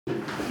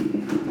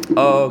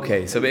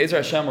Okay, so Be'ezer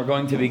Hashem, we're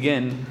going to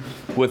begin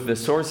with the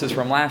sources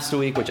from last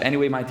week, which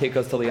anyway might take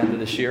us till the end of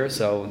this year.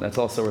 So that's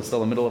also, we're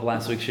still in the middle of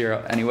last week's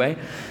year anyway.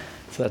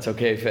 So that's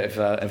okay if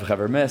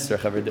ever missed or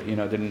if ever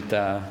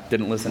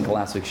didn't listen to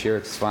last week's year,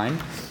 it's fine.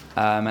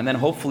 And then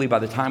hopefully by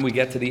the time we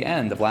get to the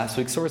end of last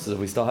week's sources, if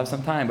we still have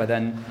some time, by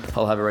then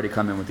I'll have already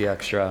come in with the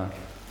extra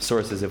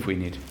sources if we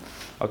need.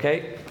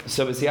 Okay,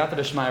 so B'siyata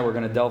D'Shmaya, we're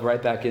going to delve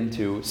right back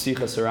into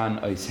Sicha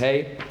Saran Ois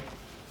Hey.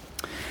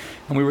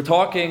 And we were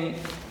talking,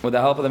 with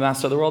the help of the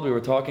Master of the World, we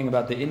were talking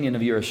about the Inyan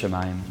of Yiras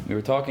Shomayim. We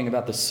were talking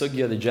about the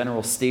Sugya, the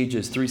general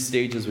stages, 3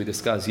 stages we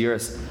discussed.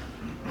 Yiras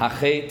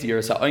HaChet,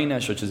 Yiras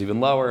HaOynesh, which is even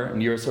lower,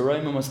 and Yiras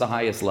HaRoimim was the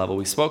highest level.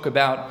 We spoke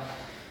about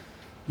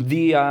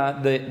the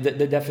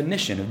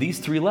definition of these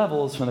 3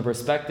 levels from the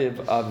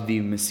perspective of the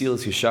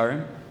Mesilas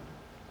Yesharim,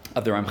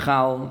 of the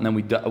Ramchal, and then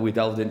we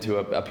delved into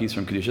a piece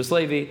from Kedushas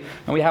Levi,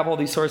 and we have all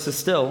these sources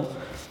still.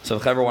 So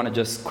if you ever want to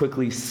just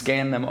quickly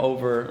scan them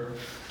over,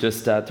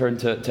 just turn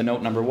to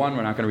note number 1.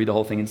 We're not going to read the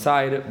whole thing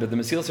inside, but the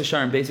Mesilas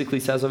Yesharim basically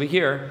says over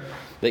here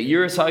that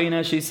Yiras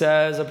HaOynesh, she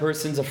says, a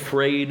person's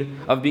afraid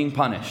of being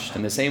punished.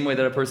 In the same way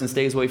that a person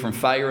stays away from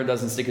fire and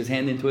doesn't stick his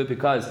hand into it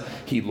because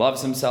he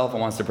loves himself and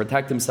wants to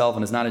protect himself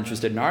and is not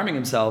interested in harming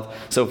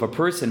himself. So if a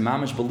person,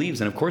 mamash, believes,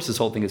 and of course this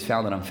whole thing is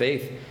founded on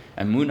faith,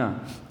 and Munah,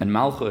 and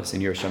Malchus,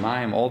 and Yiras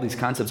Shomayim, all these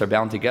concepts are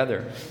bound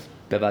together.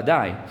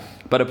 Bevadai.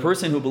 But a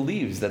person who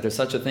believes that there's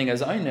such a thing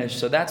as Oynesh,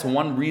 so that's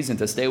one reason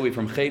to stay away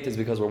from Chet, is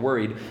because we're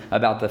worried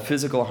about the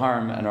physical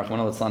harm and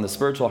the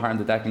spiritual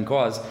harm that can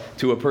cause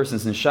to a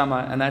person's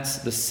neshama, and that's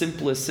the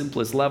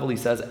simplest level. He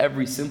says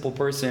every simple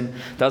person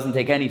doesn't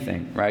take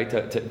anything, right,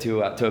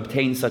 to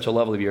obtain such a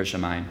level of Yiras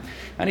Shomayim.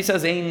 And he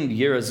says, Ein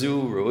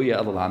Yirazu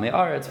Ru'uya Elalame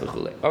Aretz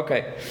V'chule.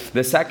 Okay.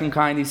 The second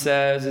kind, he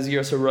says, is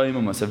Yiras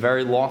HaRoimim, a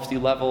very lofty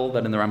level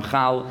that in the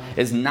Ramchal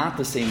is not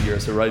the same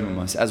Yiras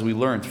HaRoimim as we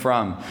learned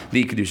from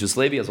the Kedushas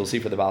Levi, as we'll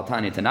see for the Baal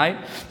Tanya tonight.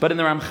 But in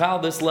the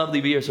Ramchal, this level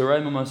of Yiras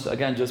HaRoimim,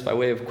 again, just by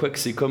way of quick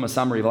sikum, a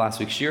summary of last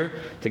week's shir,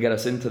 to get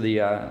us into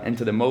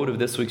the mode of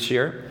this week's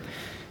shir.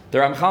 The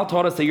Ramchal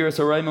taught us the Yiras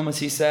HaRoimim,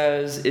 he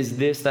says, is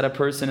this, that a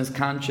person is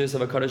conscious of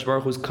a Kadosh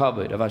Baruch Hu's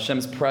kavod, of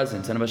Hashem's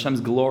presence, and of Hashem's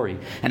glory.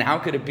 And how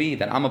could it be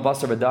that I'm a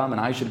basar v'dam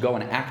and I should go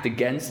and act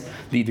against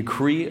the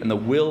decree and the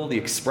will, the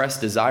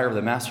expressed desire of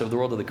the Master of the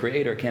world, of the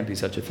Creator? It can't be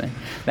such a thing.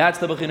 That's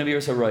the Bechin of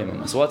Yiras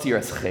HaRoimim. So what's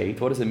Yiras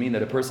Chet? What does it mean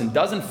that a person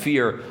doesn't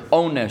fear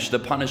Onesh, the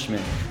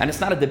punishment, and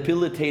it's not a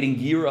debilitating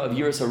Yira of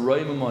Yiras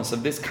HaRoimim,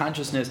 of this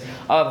consciousness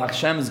of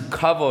Hashem's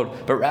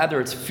kavod, but rather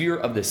it's fear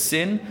of the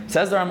sin?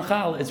 Says the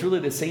Ramchal, it's really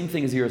the same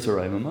thing as Yiras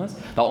HaRoimim.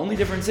 The only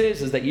difference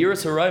is that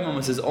Yiras HaRoimim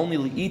is only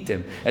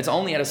li'itim. It's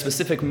only at a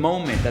specific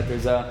moment that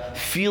there's a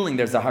feeling,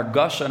 there's a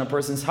hargasha in a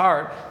person's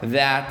heart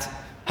that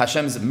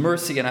Hashem's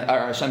mercy and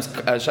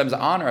Hashem's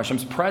honor,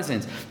 Hashem's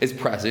presence is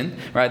present,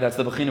 right? That's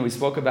the bechina we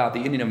spoke about, the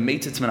Indian of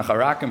Meitzitz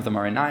Menacharakim, the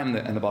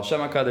Marinayim, and the Baal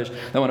Shem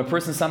HaKadosh, that when a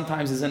person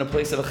sometimes is in a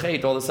place of a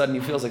chet, all of a sudden he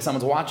feels like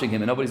someone's watching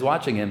him and nobody's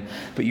watching him,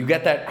 but you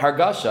get that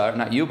hargasha,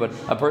 not you, but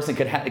a person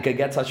could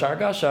get such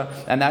hargasha,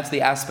 and that's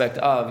the aspect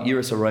of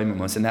Yiras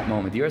HaRoimim in that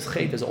moment. Yiras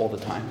Chet is all the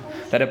time.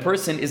 That a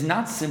person is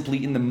not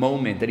simply in the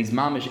moment, that he's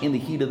mamish in the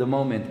heat of the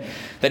moment,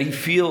 that he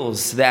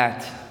feels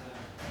that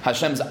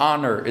Hashem's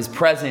honor is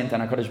present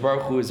and HaKadosh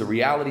Baruch Hu is a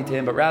reality to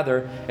him, but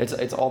rather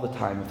it's all the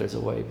time. If there's a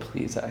way,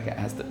 please, I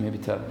ask that maybe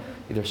to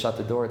either shut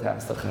the door to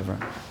ask the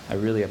chevra. I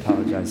really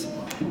apologize.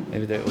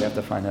 Maybe we have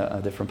to find a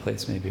different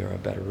place maybe, or a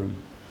better room.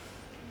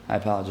 I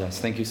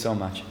apologize. Thank you so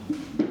much.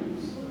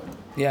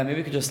 Yeah, maybe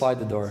we could just slide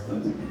the door.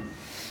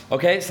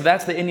 Okay, so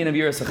that's the Indian of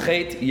Yiras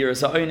HaChet,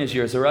 Yiras HaOynesh,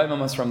 Yiras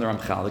HaRoimim from the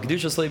Ramchal. The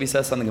Kedushas Levi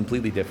says something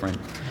completely different.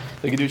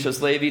 The Kedushas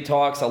Levi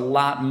talks a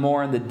lot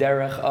more in the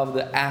derech of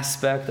the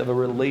aspect of a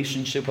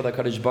relationship with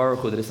HaKadosh Baruch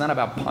Hu, that it's not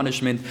about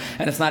punishment,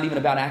 and it's not even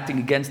about acting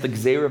against the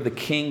gzeira of the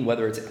king,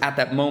 whether it's at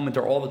that moment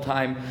or all the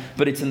time,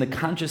 but it's in the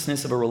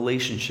consciousness of a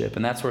relationship.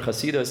 And that's where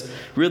Hasidus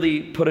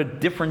really put a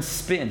different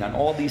spin on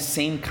all these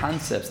same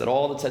concepts that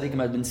all the tzaddikim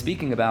had been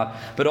speaking about,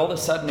 but all of a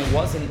sudden it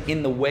wasn't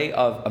in the way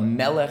of a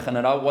melech, and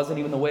it wasn't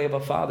even the way of a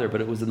father, but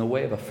it was in the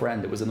way of a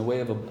friend. It was in the way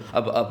of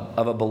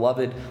a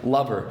beloved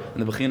lover, in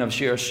the Bechin of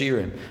Shir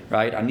Shirim,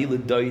 right?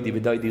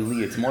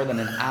 It's more than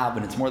an ab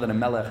and it's more than a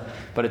melech,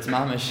 but it's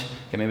mamish.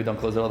 Okay, maybe don't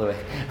close it all the way,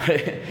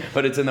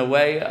 but it's in the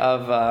way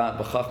of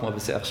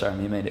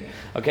you made it.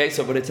 Okay,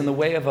 so but it's in the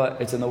way of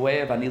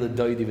anila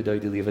doidi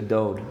v'doidi, of a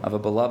dode, of a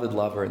beloved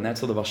lover, and that's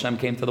how the Baal Shem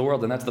came to the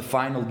world, and that's the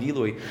final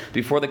gilui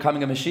before the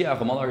coming of Mashiach.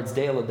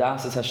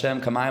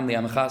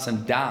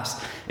 And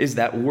das is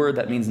that word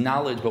that means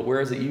knowledge, but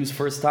where is it used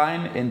first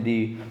time? In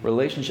the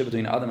relationship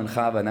between Adam and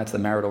Chava, and that's the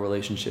marital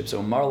relationship.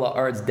 So Marla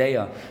Aretz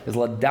Deya is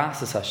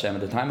Ladasas Hashem.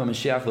 At the time of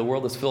Mashiach, the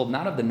world is filled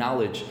not of the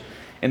knowledge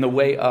in the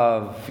way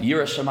of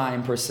Yiras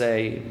Shomayim per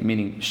se,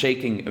 meaning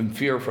shaking in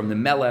fear from the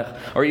Melech,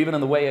 or even in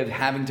the way of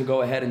having to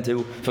go ahead and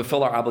to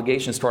fulfill our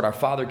obligations toward our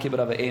Father, Kibbut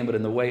Avayim, but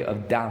in the way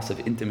of das,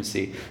 of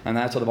intimacy. And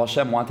that's what the Baal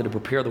Shem wanted to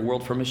prepare the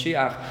world for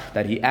Mashiach,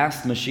 that he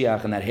asked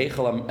Mashiach, and that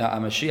Heichal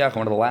Mashiach,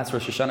 one of the last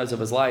Rosh Hashanahs of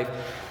his life,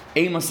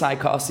 Emasai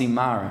kasi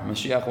mar.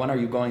 Mashiach, when are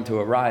you going to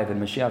arrive?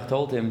 And Mashiach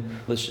told him,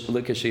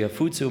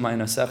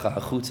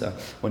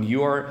 when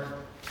your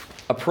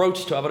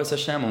approach to Avodas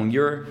Hashem, when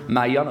your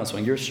ma'ayanos,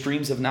 when your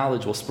streams of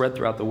knowledge will spread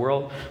throughout the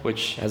world,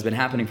 which has been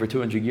happening for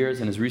 200 years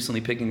and is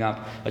recently picking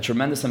up a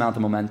tremendous amount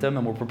of momentum,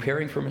 and we're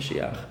preparing for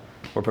Mashiach.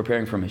 We're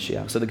preparing for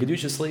Mashiach. So the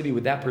Kedushas Levi,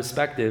 with that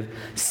perspective,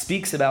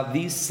 speaks about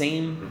these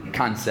same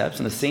concepts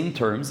in the same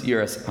terms,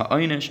 Yiras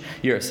Ha'oinish,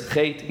 Yiras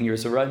Chet, and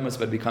Yiras Ha'Raimus,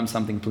 but it becomes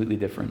something completely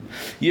different.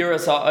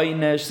 Yiras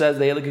Ha'oinish says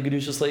the Eilik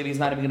Kedushas Levi is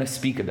not even going to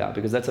speak about,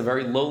 because that's a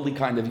very lowly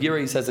kind of Yira.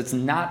 He says it's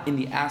not in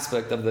the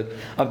aspect of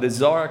the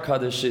Zohar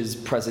Kadish's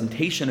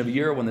presentation of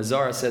Yira, when the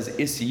Zohar says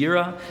Is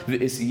Yira,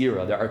 Is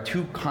Yira. There are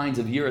two kinds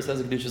of Yira,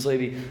 says the Kedushas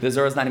Levi. The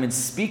Zohar is not even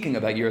speaking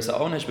about Yiras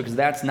Ha'oinish, because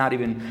that's not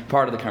even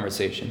part of the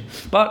conversation.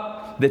 But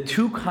the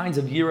two kinds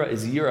of Yira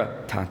is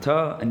Yira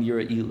Tata and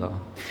Yira Ila.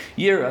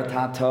 Yira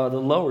Tata, the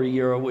lower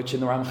Yira, which in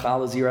the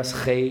Ramchal is Yiras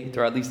Chet,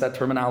 or at least that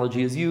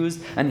terminology is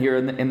used, and here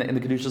in the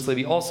Kedushas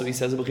Levi also he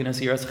says B'chinas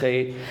Yiras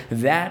Chet.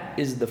 That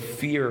is the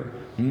fear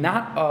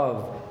not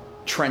of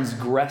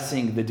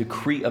transgressing the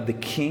decree of the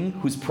king,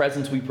 whose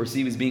presence we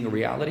perceive as being a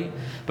reality,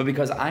 but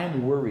because I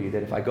am worried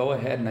that if I go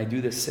ahead and I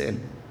do this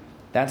sin,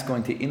 that's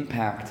going to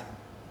impact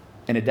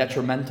in a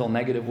detrimental,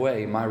 negative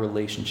way my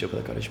relationship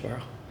with HaKadosh Baruch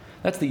Hu.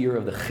 That's the year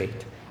of the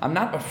Chet. I'm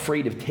not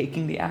afraid of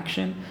taking the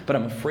action, but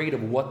I'm afraid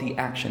of what the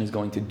action is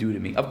going to do to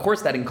me. Of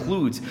course, that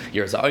includes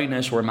Yiras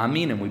Ha'oinish, we're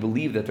Ma'min, and we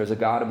believe that there's a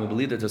God, and we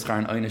believe that there's Char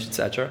and Oinish,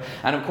 etc.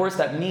 And of course,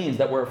 that means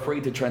that we're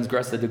afraid to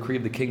transgress the decree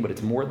of the king, but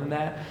it's more than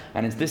that.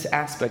 And it's this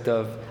aspect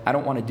of, I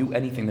don't want to do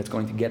anything that's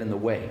going to get in the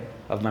way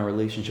of my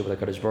relationship with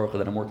HaKadosh Baruch Hu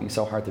that I'm working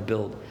so hard to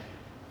build,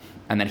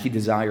 and that he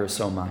desires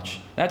so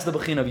much. That's the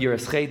Bechina of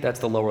Yiras Chet, that's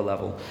the lower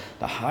level.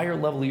 The higher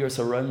level Yiras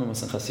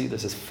Ha'Raimus and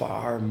Chasidus is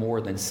far more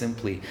than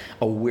simply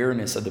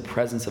awareness of the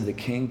presence of the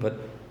king,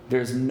 but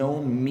there's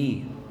no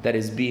me that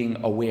is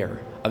being aware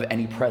of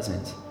any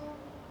presence.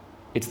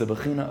 It's the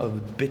Bechina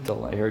of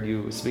Bittul. I heard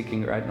you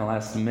speaking right in the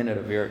last minute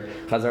of your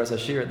Chazar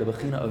Sashir. The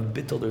Bechina of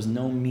Bittul, there's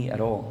no me at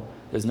all.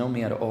 There's no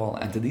me at all.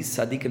 And to these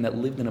tzaddikim that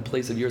lived in a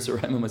place of Yiras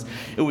Ha'Raimus,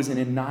 it was an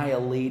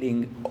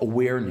annihilating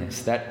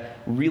awareness that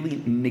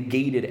really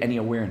negated any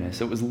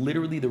awareness. It was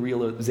literally the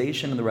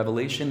realization and the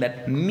revelation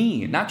that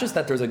me, not just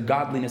that there's a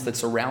godliness that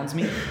surrounds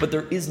me, but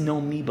there is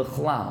no me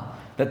b'chlal.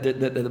 That the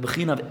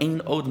Bechina of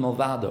Ein Od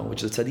Malvado,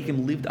 which the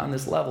tzaddikim lived on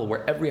this level,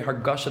 where every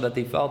hargasha that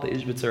they felt, the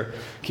Ishbitzer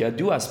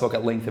Kiadua spoke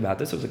at length about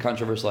this. It was a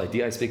controversial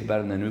idea. I speak about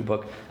it in the new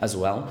book as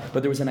well.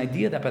 But there was an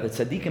idea that by the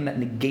tzaddikim that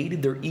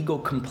negated their ego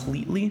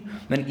completely,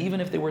 then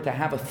even if they were to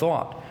have a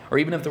thought, or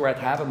even if they were to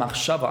have a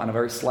machshava on a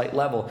very slight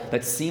level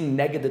that seemed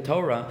neged the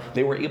Torah,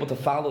 they were able to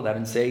follow that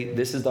and say,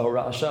 this is the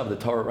Hora Hashav, the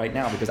Torah right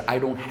now, because I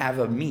don't have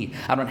a me.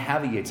 I don't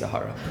have a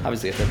Yetzirah.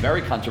 Obviously, it's a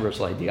very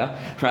controversial idea,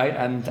 right?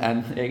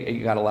 And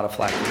you got a lot of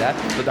flack for that.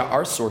 But there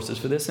are sources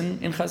for this in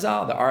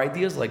Chazal. There are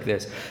ideas like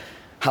this.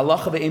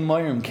 Halacha ve'ein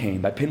moirim came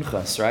by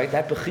Pinchas, right?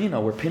 That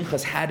Bechina where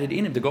Pinchas had it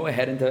in him to go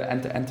ahead and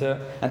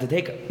to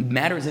take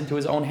matters into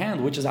his own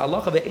hand, which is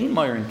halacha ve'ein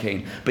moirim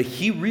came. But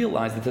he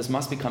realized that this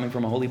must be coming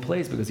from a holy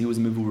place because he was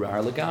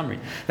mivurar legamri.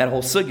 That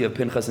whole sugya of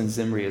Pinchas and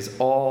Zimri is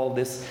all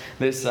this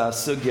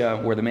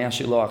sugya where the Mei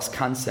HaShiloach's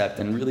concept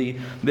and really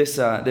this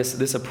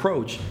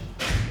approach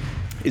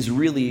is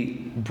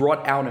really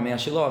brought out in Mei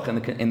HaShiloach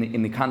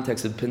in the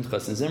context of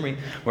Pinchas and Zimri.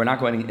 We're not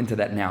going into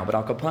that now. But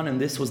Al Kapanim,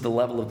 this was the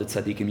level of the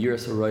tzaddikim.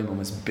 Yiras Ha'Raimus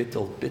was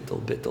bittul,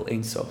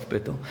 Ein Sof,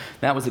 bittul.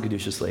 That was the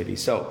Kedushas Levi.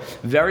 So,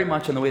 very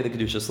much in the way of the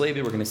Kedushas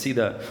Levi, we're going to see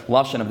the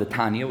Lashon of the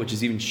Tanya, which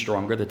is even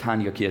stronger, the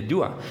Tanya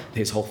Kiyadua.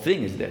 His whole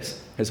thing is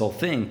this. His whole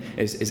thing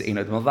is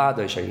Einod Malvada,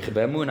 Shayich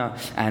Be'emuna,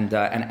 and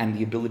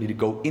the ability to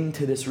go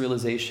into this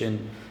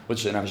realization,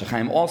 which the Rebbe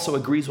Nachman also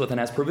agrees with and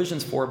has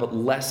provisions for, but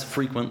less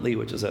frequently,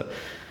 which is a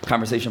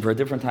conversation for a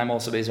different time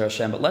also, Be'ezer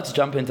Hashem. But let's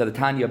jump into the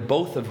Tanya,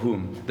 both of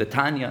whom, the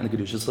Tanya and the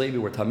Kedushas Levi,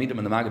 were Talmidim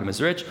and the Magadim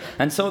is rich,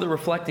 and so they're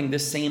reflecting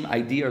this same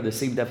idea or the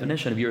same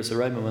definition of Yiras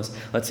Ha'Raimus.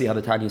 Let's see how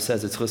the Tanya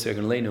says it's Chus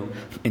Yergan Leinu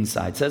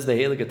inside. It says the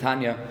Heilige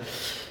Tanya,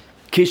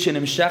 when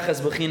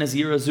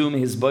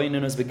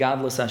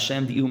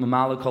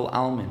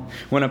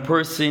a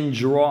person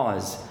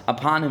draws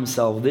upon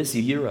himself this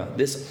yira,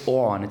 this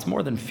awe, and it's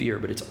more than fear,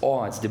 but it's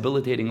awe, it's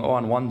debilitating awe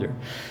and wonder,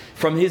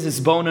 from his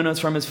isbonenus,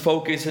 from his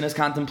focus and his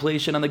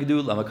contemplation on the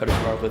Gedulah.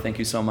 HaKadosh Baruch Hu, thank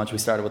you so much. We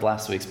started with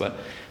last week's, but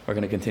we're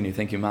going to continue.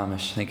 Thank you,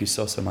 Mamish. Thank you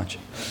so much.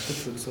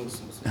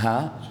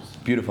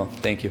 Beautiful.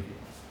 Thank you.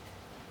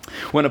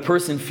 When a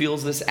person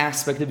feels this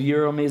aspect of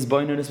Yira,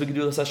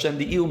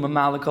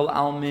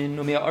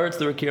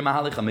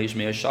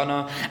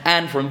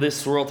 and from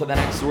this world to the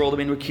next world,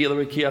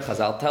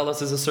 Chazal tell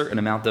us is a certain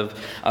amount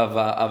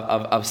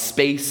of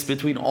space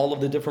between all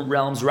of the different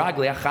realms. And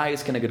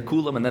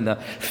then the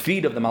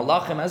feet of the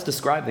Malachim, as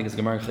described, I think it's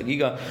Gemara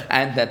Chagiga,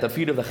 and that the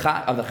feet of the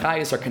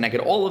Chayas are connected.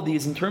 All of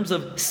these in terms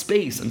of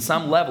space, on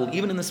some level,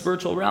 even in the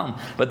spiritual realm.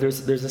 But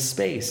there's a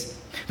space.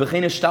 But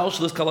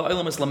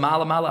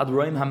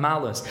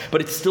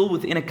it's still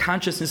within a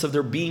consciousness of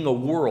there being a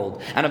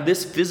world, and of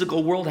this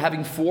physical world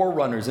having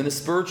forerunners in the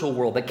spiritual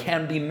world that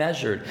can be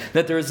measured.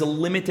 That there is a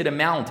limited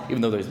amount,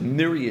 even though there's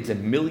myriads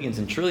and millions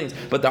and trillions,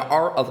 but there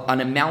are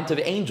an amount of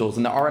angels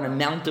and there are an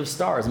amount of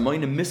stars,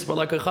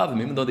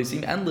 even though they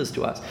seem endless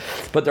to us.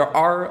 But there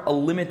are a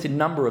limited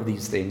number of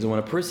these things. And when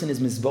a person is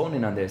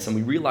misbonin on this, and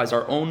we realize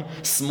our own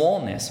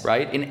smallness,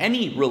 right, in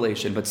any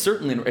relation, but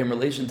certainly in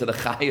relation to the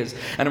chayas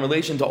and in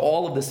relation to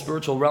all of the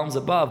spiritual realms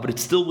above, but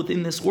it's still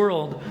within this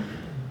world,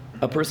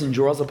 a person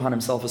draws upon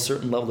himself a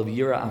certain level of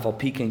yira afal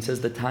pikein,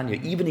 says the Tanya.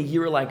 Even a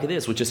yira like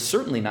this, which is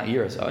certainly not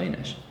yiras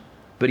oynish,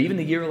 but even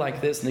a yira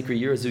like this, nikri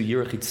yira zu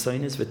yira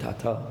chitzonius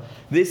v'tata,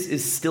 this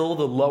is still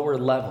the lower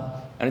level.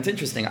 And it's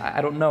interesting,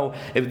 I don't know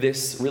if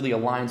this really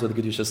aligns with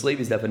the Kedushas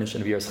Levi's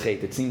definition of yiras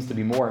chet. It seems to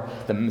be more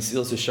the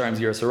Mesilas Yesharim's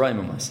yiras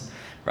harayim,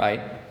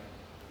 right?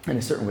 In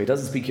a certain way, it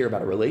doesn't speak here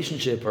about a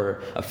relationship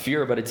or a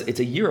fear, but it's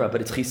a yira, but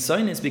it's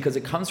chisonis because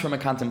it comes from a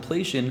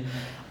contemplation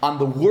on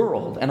the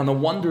world and on the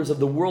wonders of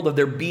the world, of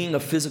there being a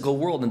physical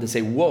world, and to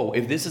say, whoa,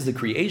 if this is the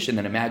creation,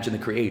 then imagine the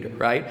creator,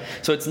 right?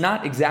 So it's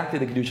not exactly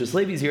the Kedushas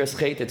Levi's yiras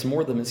chet, it's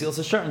more the Mesilas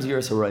Yesharim's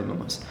yiras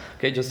harayim.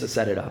 Okay, just to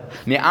set it up.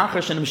 Why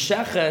is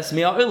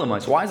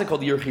it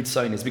called yira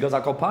chisonis? Because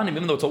akopanim,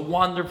 even though it's a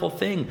wonderful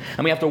thing,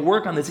 and we have to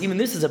work on this, even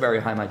this is a very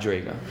high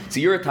madrega. It's a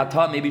yira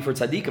tata maybe for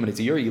tzaddikim, but it's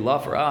a yira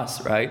yilah for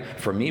us, right?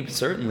 For me,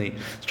 certainly,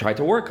 try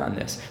to work on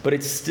this. But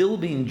it's still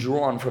being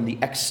drawn from the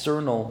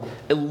external,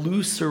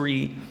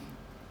 illusory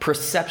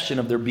perception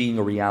of there being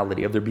a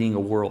reality, of there being a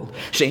world.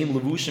 Shehem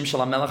levushim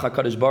shel HaMelech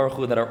HaKadosh Baruch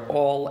Hu, that are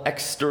all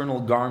external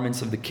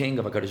garments of the King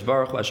of HaKadosh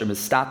Baruch Hu, Asher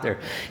mistater,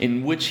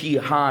 in which he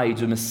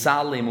hides,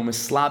 u'misalem,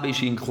 u'mislabish,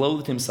 he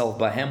enclothed himself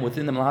by him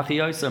within them,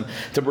 l'hachiyosem,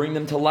 to bring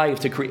them to life,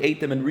 to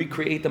create them and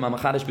recreate them,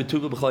 ha'machadash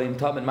b'tuva b'chol yom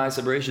tov, and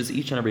ma'aseh bereishis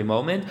each and every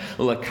moment,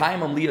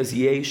 u'lakayim liyos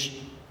yesh,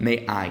 this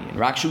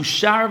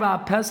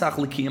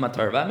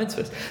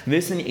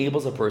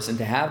enables a person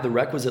to have the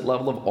requisite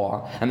level of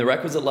awe and the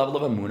requisite level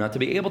of emunah to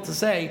be able to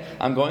say,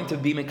 I'm going to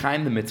be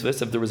mekayim the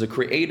mitzvahs. If there was a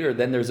creator,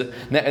 then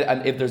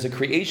if there's a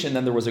creation,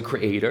 then there was a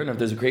creator. And if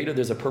there's a creator,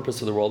 there's a purpose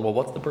to the world. Well,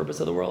 what's the purpose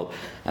of the world?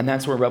 And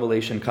that's where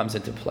revelation comes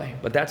into play.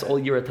 But that's all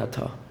yira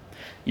tata,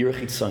 yira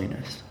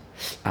chitzonis.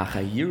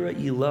 Acha yira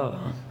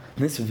ilah.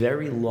 This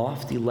very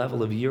lofty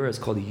level of yira is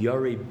called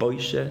Yarei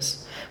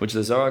Boishes, which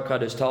the Zohar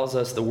Kadosh tells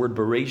us the word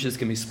Bereshis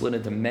can be split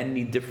into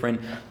many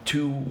different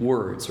two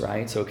words,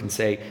 right? So it can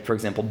say, for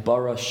example,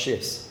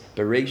 Barashis.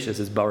 Bereshis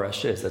is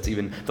Barashis. That's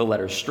even the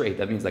letter straight.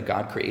 That means that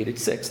God created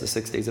six. The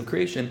 6 days of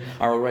creation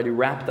are already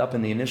wrapped up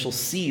in the initial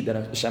seed that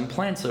Hashem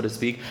plants, so to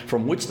speak,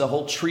 from which the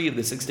whole tree of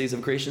the 6 days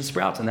of creation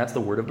sprouts. And that's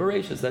the word of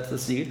Bereshis. That's the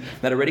seed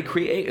that already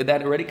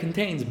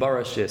contains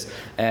Barashis.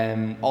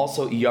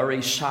 Also,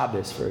 Yarei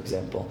Shabbos, for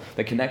example.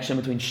 The connection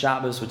between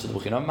Shabbos, which is the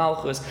B'chinah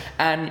Malchus,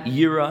 and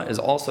Yira is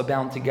also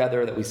bound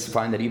together. That we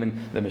find that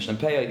even the Mishnah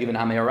Peah, even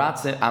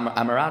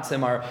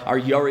Amaratzim are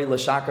Yarei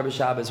L'Shakar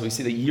B'Shabbos. We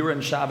see that Yira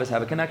and Shabbos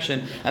have a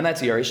connection. And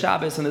that's Yarei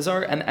Shabbos, and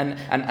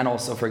and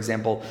also, for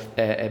example,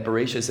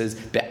 Bereshis is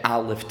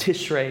Be'alef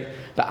Tishrei,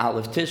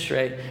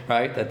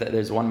 right? That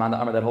there's one man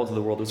that holds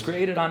the world was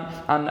created in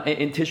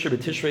Tishrei,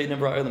 B'Tishrei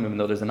Nivra Olam, even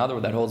though there's another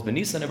one that holds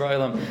B'Nisan Nivra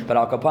Olam. But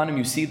Al Kapanim,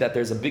 you see that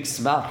there's a big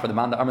smach for the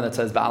man that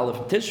says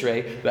Be'alef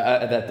Tishrei,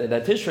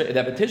 that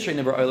B'Tishrei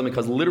Nivra Olam,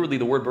 because literally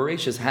the word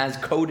Bereshis has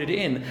coded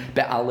in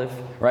Be'alef,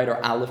 right, or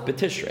Alef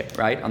B'Tishrei,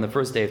 right, on the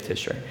first day of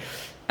Tishrei.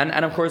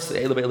 And of course, all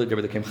the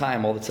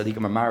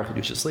tzaddikim are marach,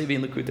 Kedushas Levi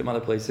and Likutim, other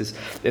places,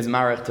 is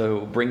marach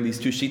to bring these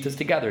two shitas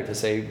together, to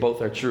say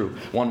both are true.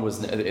 One was,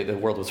 the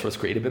world was first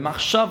created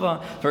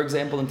b'machshava, for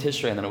example, in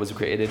Tishrei, and then it was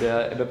created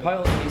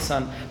b'payil in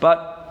Nisan.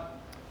 But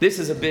this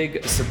is a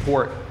big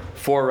support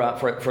for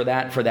that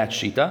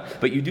shita.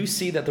 But you do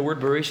see that the word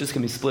Bereshis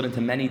can be split into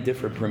many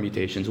different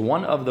permutations.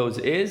 One of those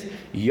is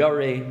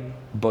Yarei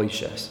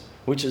Boishes,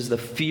 which is the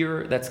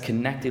fear that's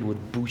connected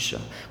with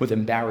busha, with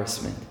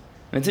embarrassment.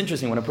 And it's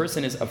interesting, when a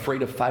person is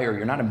afraid of fire,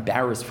 you're not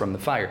embarrassed from the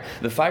fire.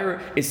 The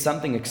fire is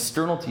something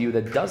external to you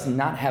that does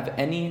not have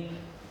any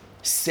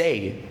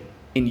say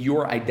in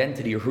your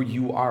identity or who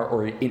you are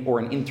or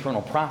an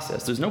internal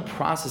process. There's no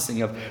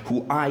processing of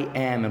who I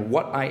am and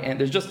what I am.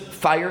 There's just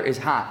fire is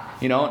hot,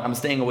 I'm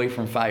staying away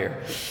from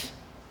fire.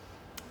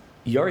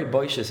 Yarei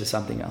Boishes is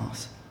something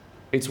else.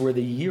 It's where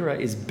the yira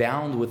is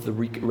bound with the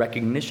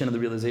recognition of the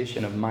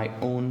realization of my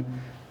own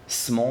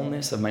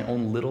smallness, of my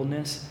own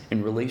littleness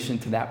in relation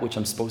to that which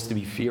I'm supposed to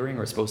be fearing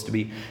or supposed to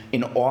be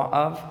in awe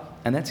of.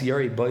 And that's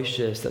Yarei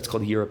Boishes, that's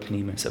called Yira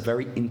Pnimis, a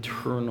very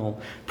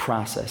internal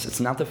process. It's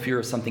not the fear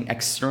of something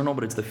external,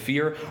 but it's the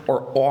fear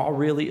or awe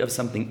really of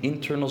something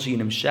internal.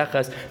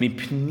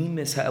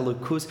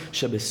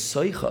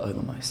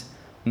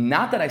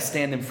 Not that I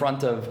stand in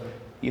front of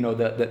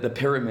the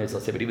pyramids,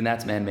 let's say, but even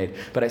that's man-made.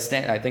 But I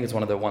think it's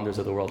one of the wonders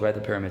of the world, right?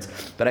 The pyramids.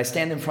 But I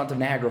stand in front of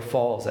Niagara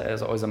Falls,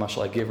 as always a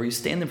mashal I give, where you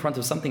stand in front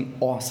of something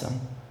awesome.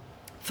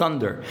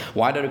 Thunder.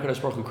 Why did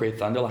HaKadosh Baruch Hu create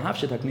thunder?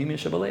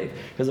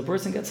 Because a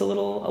person gets a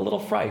little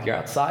fright. You're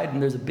outside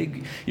and there's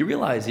you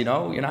realize,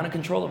 you're not in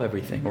control of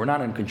everything. We're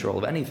not in control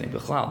of anything.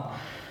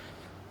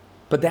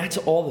 But that's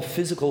all the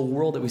physical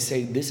world that we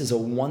say, this is a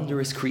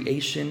wondrous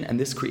creation, and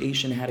this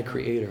creation had a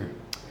creator.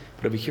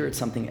 But over here it's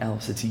something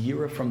else. It's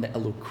Yira from the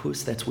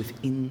Elokus that's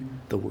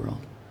within the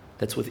world.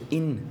 That's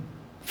within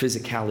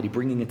physicality,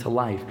 bringing it to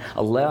life.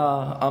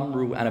 Allah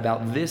Amru, and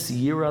about this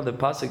Yira, the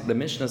pasuk, the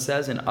Mishnah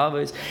says in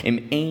Avos,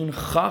 Im ein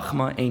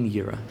Chachma ein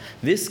Yira.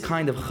 This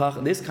kind of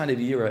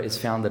Yira is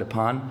founded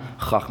upon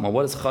Chachma.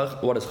 What is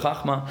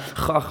Chachma?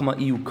 Chachma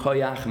iu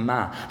koyach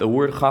ma. The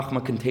word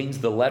Chachma contains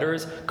the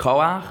letters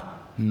koach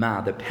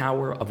ma, the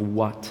power of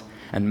what?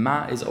 And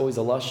ma is always a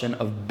lashon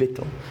of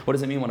bittul. What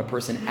does it mean when a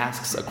person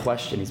asks a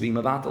question? He's being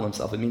mavatal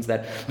himself. It means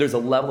that there's a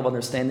level of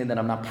understanding that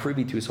I'm not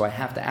privy to, so I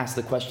have to ask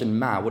the question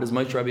ma. What does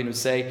Moshe Rabbeinu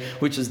say?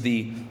 Which is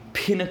the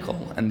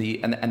pinnacle and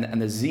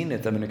the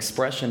zenith of an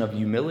expression of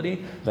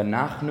humility.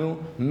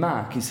 V'nachnu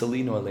ma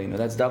kisalinu aleinu.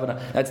 That's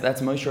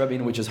Moshe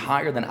Rabbeinu, which is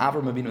higher than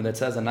Avram Avinu that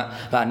says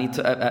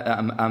v'anoichi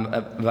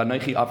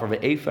afar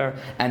ve'efer,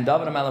 and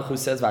David HaMelech who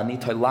says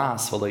v'anitoi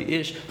las v'lo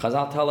ish.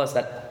 Chazal tell us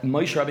that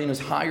Moshe Rabbeinu is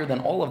higher than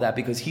all of that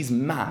because he's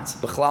Maz,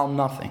 B'chlal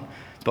nothing.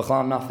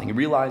 B'chlal nothing. He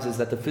realizes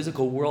that the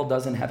physical world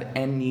doesn't have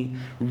any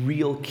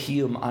real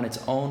kiyum on its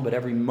own, but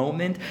every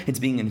moment it's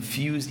being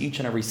infused, each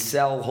and every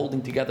cell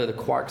holding together the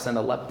quarks and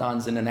the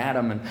leptons in an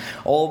atom, and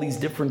all these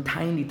different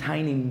tiny,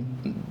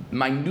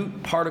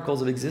 minute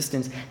particles of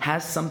existence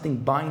has something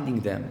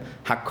binding them.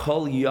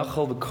 Hakol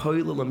yachol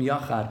v'koilulam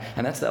yachad,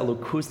 and that's the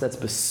elokus that's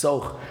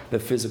besoch the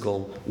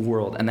physical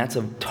world, and that's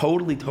a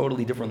totally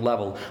different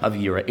level of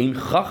yira. Ein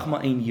chachma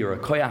ein yira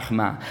koyach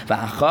ma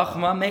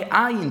v'achachma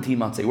me'ayin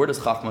timatzei. Where does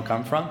chachma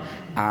come from?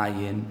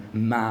 Ayin,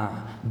 ma,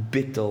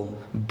 bittel,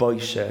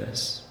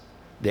 boishes.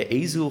 The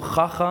ezu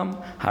chacham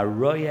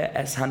haroya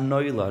es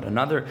hanoilad.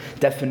 Another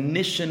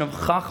definition of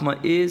chachma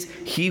is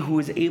he who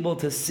is able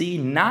to see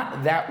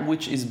not that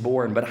which is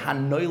born, but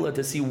hanoilad,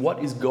 to see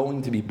what is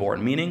going to be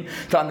born. Meaning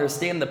to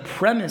understand the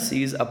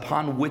premises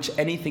upon which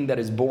anything that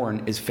is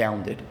born is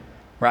founded.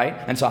 Right?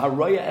 And so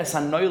haroya es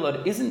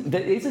hanoilad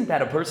isn't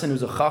that a person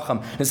who's a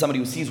chacham and somebody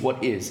who sees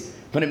what is,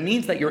 but it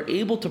means that you're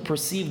able to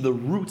perceive the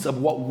roots of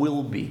what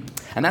will be.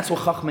 And that's what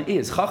chachma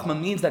is. Chachma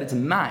means that it's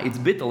ma, it's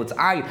bittul, it's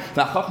ayin.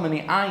 The chachma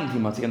ni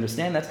ayin, you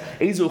understand? That's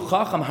ezu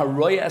chacham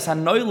haroya es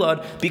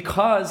hanoilad,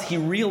 because he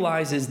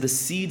realizes the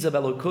seeds of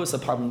elokus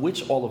upon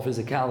which all of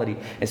physicality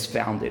is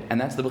founded. And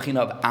that's the bechina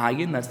of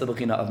ayin, that's the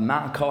bechina of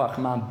ma, koach,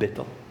 ma,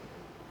 bittul.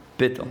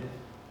 Bittul.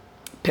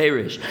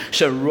 Perish.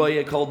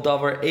 Sharoya called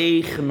davar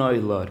eich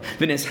noilad.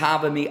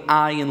 V'nishava mi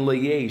ayin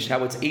leyesh.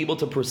 How it's able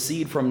to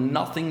proceed from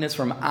nothingness,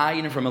 from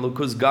ayin, from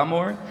elokus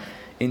gamor,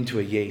 into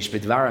a yesh.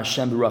 B'dvar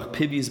Hashem b'ruach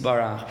piv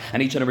yisbarach.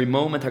 And each and every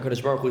moment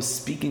HaKadosh Baruch Hu is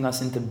speaking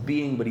us into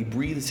being, but He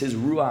breathes His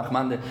ruach,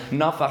 man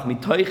nafach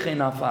mitoiche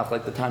nafach,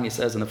 like the Tanya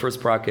says in the first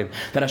prakim,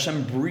 that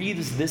Hashem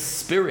breathes this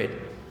spirit,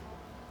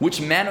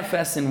 which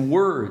manifests in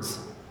words,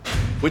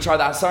 which are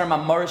the Asar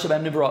Mamar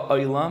Sheben Nivra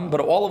Oilam,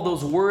 but all of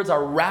those words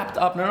are wrapped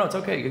up. No, it's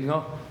okay.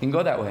 You can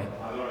go that way.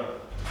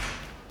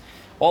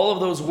 All of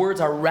those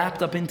words are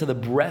wrapped up into the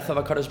breath of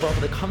HaKadosh Baruch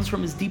Hu that comes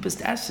from His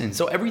deepest essence.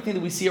 So everything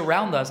that we see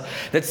around us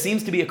that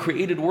seems to be a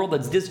created world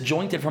that's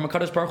disjointed from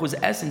HaKadosh Baruch Hu's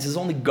essence is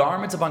only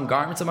garments upon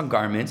garments upon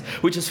garments,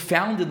 which is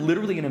founded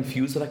literally and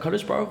infused with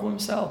HaKadosh Baruch Hu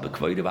Himself. But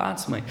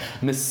also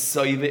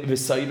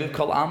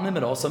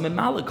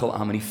Memalik Kol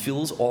Am, and He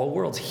fills all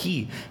worlds.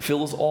 He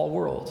fills all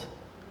worlds.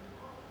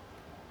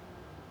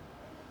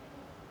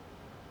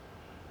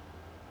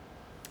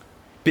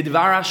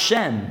 Bidvar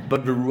Hashem,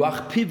 but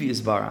v'ruach piv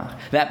yisbarach.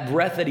 That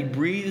breath that He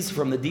breathes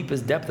from the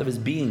deepest depth of His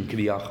being,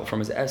 kiviyachol, from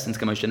His essence,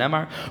 kama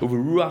shenemar,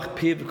 u'v'ruach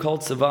piv kol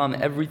tzavam.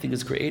 Everything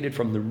is created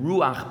from the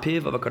ruach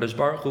piv of HaKadosh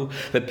Baruch Hu.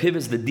 The piv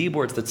is the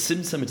dibur, it's the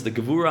tzimtzum, it's the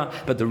gevura,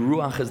 but the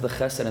ruach is the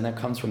chesed, and that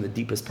comes from the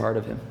deepest part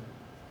of Him.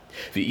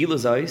 If you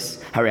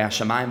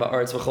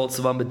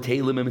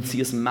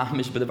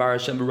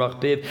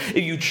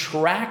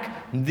track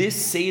this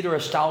Seder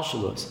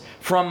Ashtalshalos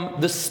from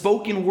the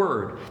spoken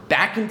word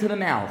back into the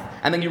mouth,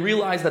 and then you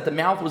realize that the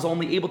mouth was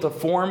only able to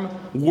form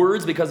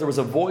words because there was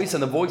a voice,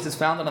 and the voice is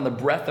founded on the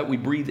breath that we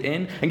breathe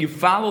in, and you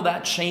follow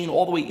that chain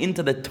all the way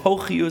into the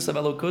tochius of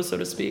Elokus, so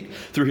to speak,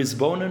 through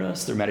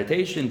hisbonenus, through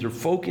meditation, through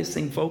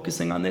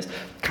focusing on this,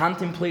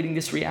 contemplating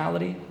this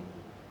reality.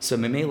 So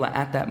Memela,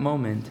 at that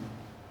moment,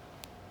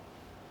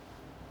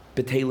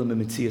 you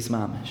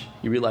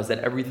realize that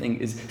everything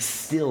is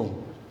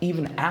still,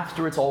 even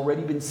after it's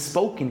already been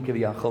spoken,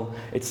 kiviyachol,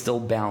 it's still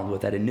bound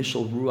with that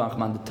initial ruach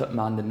man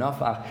de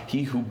nafach.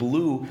 He who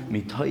blew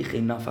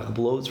mitoiche nafach,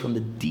 blows from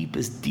the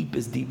deepest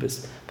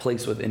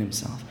place within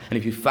himself. And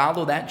if you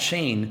follow that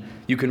chain,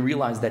 you can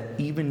realize that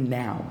even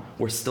now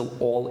we're still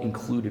all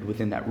included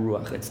within that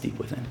ruach that's deep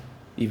within,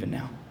 even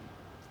now.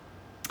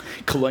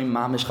 It's a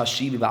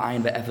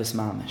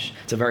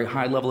very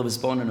high level of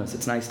hisbonenus.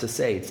 It's nice to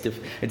say. It's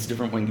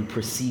different when you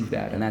perceive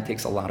that, and that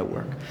takes a lot of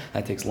work.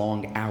 That takes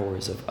long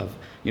hours of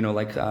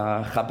like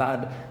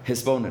Chabad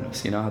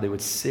hisbonenus. You know how they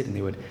would sit and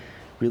they would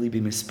really be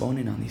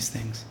misponing on these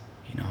things,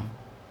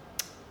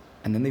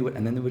 And then they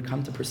would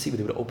come to perceive it.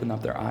 They would open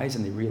up their eyes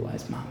and they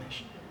realized,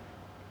 mamish.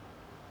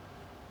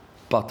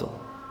 Batel.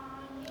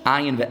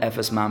 Ayin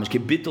ve'efes mamish.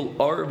 Kebitul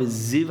or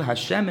v'ziv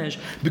hashemesh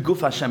beguf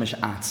hashemesh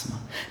atzma.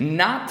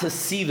 Not to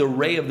see the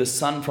ray of the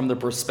sun from the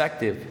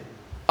perspective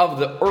of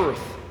the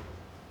earth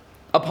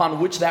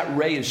upon which that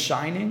ray is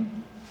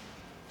shining,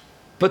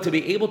 but to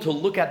be able to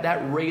look at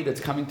that ray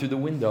that's coming through the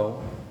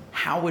window,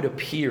 how it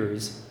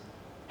appears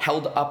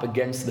held up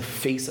against the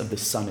face of the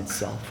sun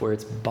itself, where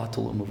it's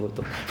batul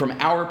umuvutul. From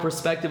our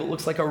perspective, it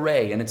looks like a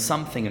ray, and it's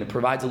something, and it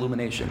provides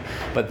illumination.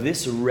 But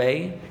this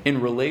ray,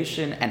 in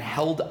relation and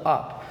held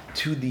up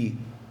to the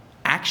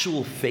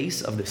actual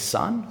face of the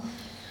sun,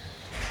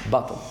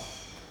 batul.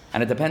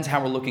 And it depends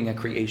how we're looking at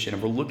creation.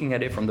 If we're looking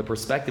at it from the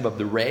perspective of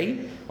the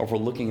ray, or if we're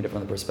looking at it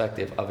from the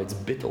perspective of its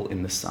bittul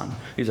in the sun.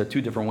 These are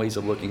two different ways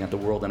of looking at the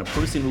world. And a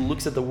person who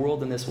looks at the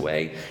world in this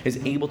way is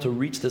able to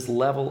reach this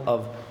level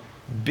of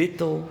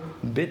bittul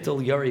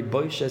yari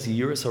boishes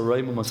Yiras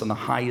Shomayim on the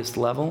highest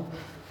level.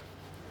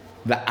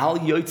 Not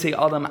just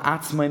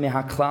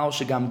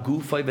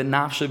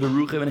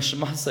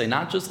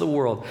the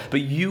world,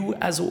 but you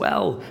as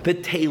well.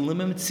 If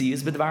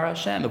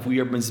we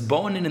are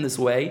misbonen in this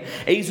way,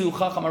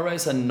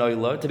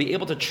 to be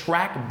able to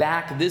track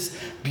back this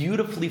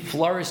beautifully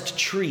flourished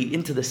tree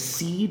into the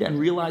seed and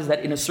realize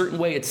that in a certain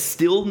way it's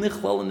still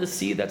nichlal in the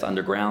seed that's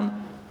underground,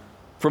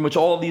 from which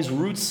all of these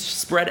roots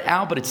spread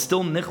out, but it's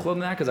still nichlal in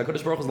that because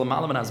HaKadosh Baruch Hu is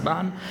l'malam and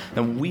azman,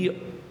 then we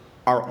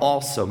are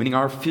also, meaning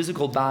our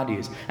physical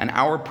bodies and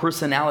our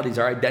personalities,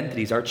 our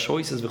identities, our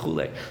choices,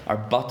 v'chulei, are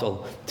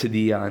batal to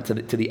the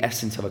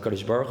essence of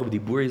HaKadosh Baruch Hu,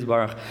 v'diburis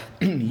baruch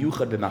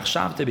yuchad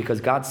b'machshavte,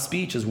 because God's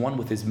speech is one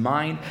with His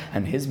mind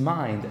and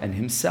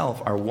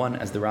Himself are one,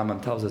 as the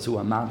Rambam tells us, hu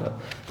amada,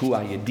 hu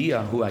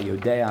ayediyah, hu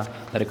ayodea,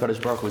 that HaKadosh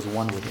Baruch Hu is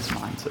one with His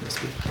mind, so to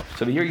speak.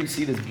 So here you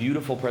see this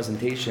beautiful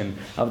presentation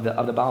of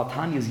the Baal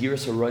Tanya's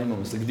Yiras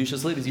Shomayim, the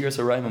Kedushas Levi's Yiras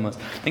Shomayim,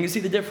 and you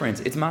see the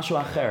difference. It's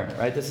mashu acher,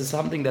 right? This is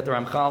something that the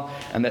Ramchal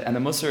and the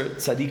Musar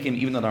Tzadikim,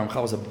 even though the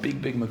Ramchal was a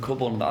big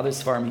Mekubal, and the other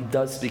Sfarim, he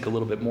does speak a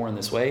little bit more in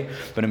this way.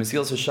 But in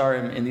Mesilas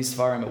Yesharim, in these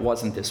Sfarim, it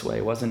wasn't this way.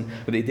 It wasn't.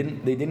 They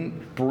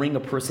didn't bring a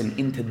person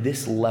into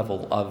this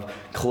level of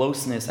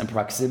closeness and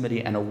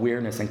proximity and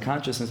awareness and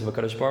consciousness of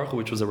HaKadosh Baruch Hu,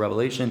 which was a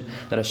revelation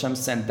that Hashem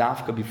sent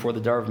Dafka before the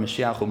Dar of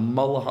Mashiach.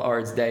 Malach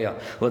haaretz deya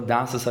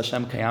l'dasas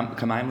Hashem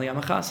kamayim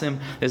liyamachasim.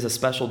 There's a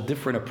special,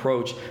 different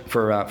approach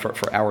for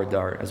our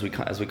Dar as we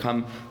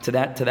come to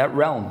that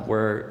realm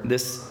where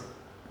this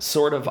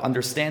sort of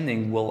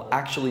understanding will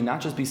actually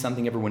not just be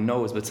something everyone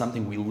knows, but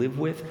something we live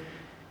with,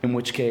 in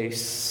which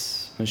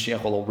case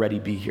Mashiach will already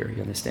be here,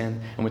 you understand?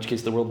 In which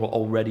case the world will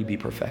already be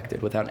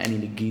perfected, without any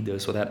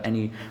negidus, without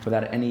any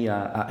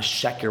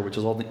sheker, which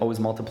is always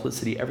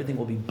multiplicity. Everything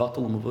will be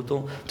batul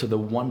umuvutul to the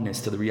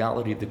oneness, to the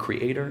reality of the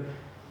Creator.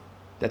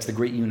 That's the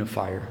great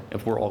unifier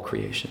if we're all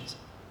creations,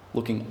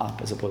 looking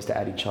up as opposed to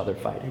at each other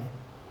fighting.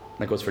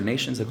 That goes for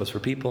nations, that goes for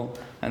people,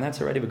 and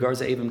that's already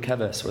V'garza Avim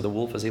Keves, where the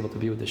wolf is able to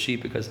be with the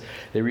sheep because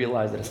they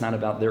realize that it's not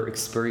about their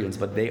experience,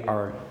 but they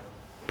are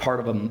part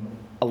of a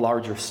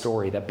larger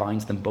story that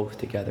binds them both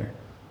together,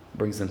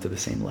 brings them to the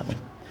same level.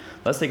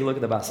 Let's take a look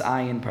at the Bas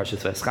Ayin,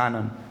 Parshas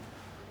Veschanan,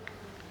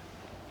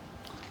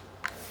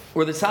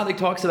 where the Tzaddik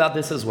talks about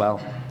this as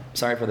well.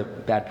 Sorry for the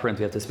bad print,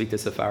 we have to speak to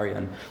Sefaria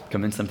and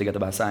convince them to get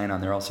the Bas Ayin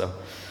on there also.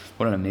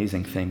 What an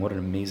amazing thing, what an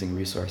amazing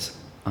resource.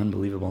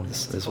 Unbelievable,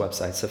 this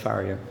website,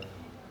 Sefaria.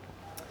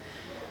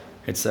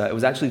 It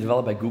was actually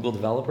developed by Google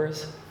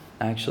developers,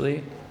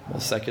 actually,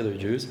 secular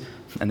Jews,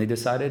 and they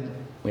decided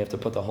we have to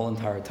put the whole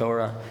entire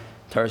Torah,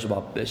 Torah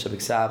Shabbat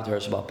Iksav, Torah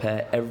Shabbat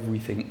Peh,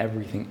 everything,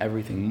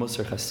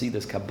 Musar,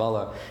 Hasidus,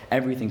 Kabbalah,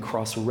 everything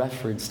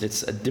cross-referenced.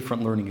 It's a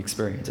different learning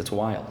experience. It's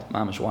wild,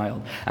 mamish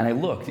wild. And I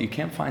looked, you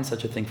can't find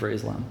such a thing for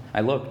Islam.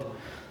 I looked.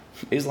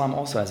 Islam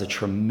also has a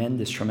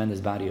tremendous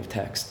body of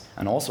text,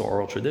 and also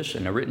oral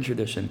tradition, a written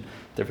tradition,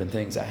 different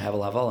things. I have a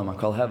lavalim, I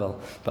call hevel,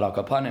 but al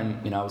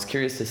kapanim, I was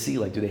curious to see,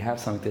 do they have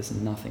something like this?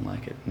 Nothing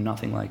like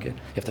it.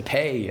 You have to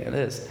pay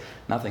this.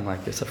 Nothing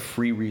like this. A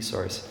free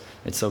resource.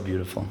 It's so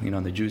beautiful.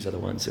 The Jews are the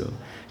ones who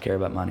care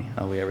about money.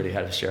 Oh, we already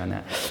had a share on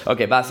that.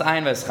 Okay, Bas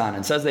Ayin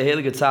Veschanan says the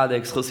Heilige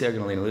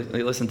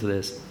Tzaddik. Listen to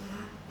this.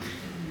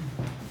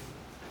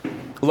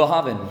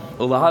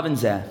 Ulahavin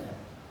zeh.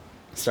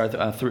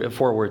 Start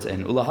 4 words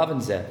in.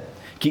 Ulahavin zeh.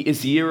 Ki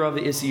isyira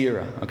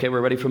v'isyira. Okay, we're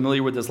already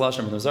familiar with this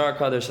lashon from the Zohar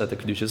Kadosh that the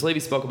Kedushas Levi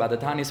spoke about, the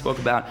Tanya spoke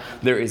about.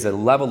 There is a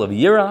level of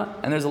yira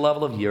and there's a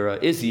level of yira.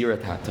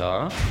 Isyira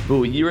tata,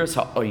 bu yiras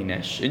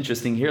ha'oinesh.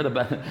 Interesting here.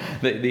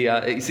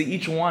 You see,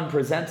 each one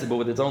presents it, but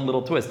with its own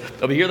little twist.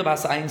 Over here, the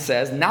Bas Ayin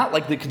says, not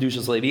like the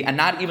Kedushas Levi, and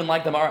not even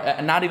like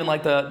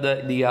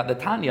the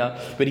Tanya,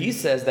 but he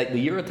says that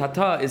the yira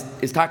tata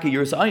is taka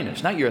yiras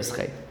ha'oinesh, not yiras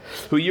chet.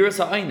 Who Yiras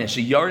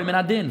Ha'aynish, Yarim and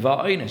Adin,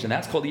 Va'aynish, and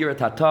that's called Yirat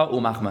Hata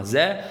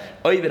Umachmazeh,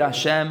 Oived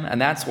Hashem,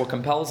 and that's what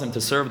compels him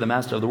to serve the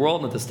Master of the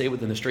world and to stay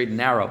within the straight and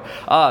narrow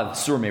of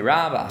Sur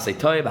Meirav, Asay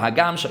Toiv,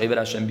 Hagam, Sha'oived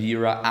Hashem,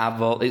 B'Yira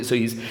Aval. So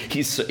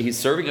he's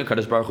serving a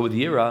Kadosh Baruch Hu with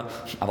Yira,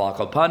 Aval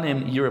Kol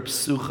Panim, Yira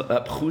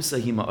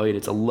Pchusa Hima'oid.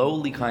 It's a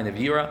lowly kind of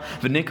Yira,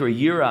 V'nikra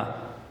Yira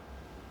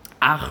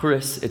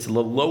Achris, it's the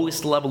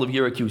lowest level of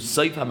Yiraku,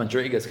 Seif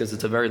HaMadregas, because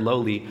it's a very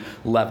lowly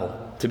level.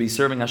 To be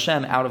serving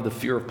Hashem out of the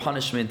fear of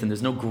punishment, and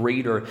there's no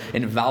greater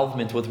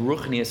involvement with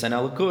Ruchnias and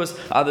Elokus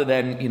other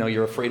than,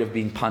 you're afraid of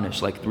being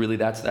punished. Like, really,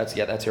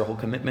 that's your whole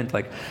commitment.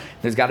 Like,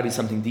 there's got to be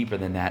something deeper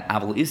than that.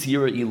 Aval is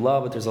Yira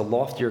Ilah, but there's a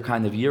loftier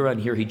kind of Yira, and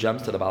here he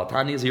jumps to the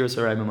Balatani's Yiras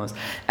Shomayim,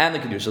 and the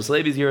Kedushas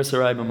Levi's Yiras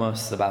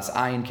Shomayim. The Bas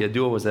Ayin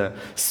Kiyadua was a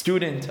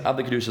student of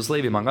the Kedushas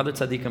Levi, among other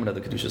tzaddikim of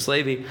the Kedushas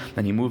Levi.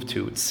 Then he moved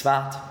to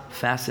Tzfat.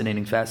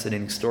 Fascinating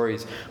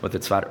stories with the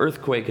Tzfat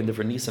earthquake and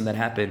different nisim that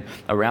happened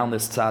around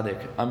this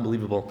tzaddik.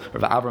 Unbelievable.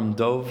 Rav Avram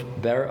Dov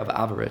Ber of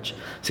Average.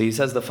 So he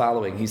says the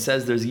following. He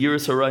says there's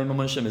Yiras Shomayim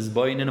Hashem is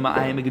boinin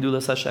ma'ayim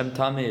gedulas Hashem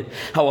tamid.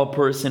 How a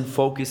person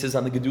focuses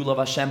on the gedula of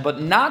Hashem,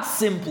 but not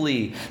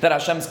simply that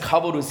Hashem's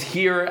kavod is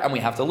here and we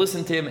have to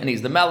listen to him and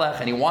he's the melech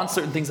and he wants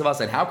certain things of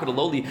us. And how could a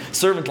lowly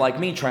servant like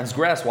me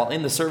transgress while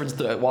in the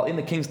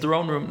king's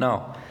throne room?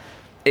 No.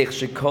 The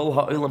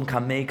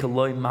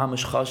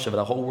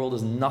whole world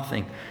is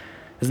nothing.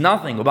 It's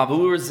nothing. That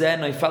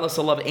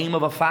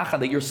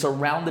you're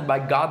surrounded by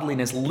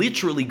godliness,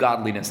 literally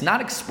godliness,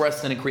 not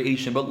expressed in a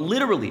creation, but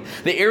literally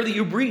the air that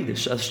you breathe. And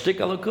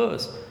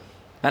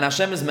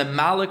Hashem is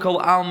memale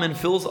kol almin,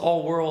 fills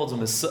all worlds,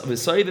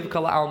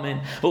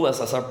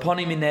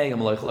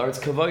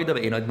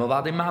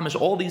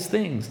 all these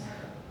things.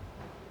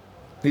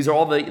 These are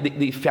all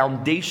the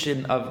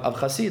foundation of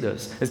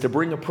Chasidus, is to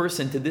bring a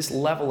person to this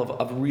level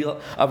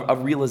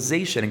of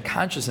realization and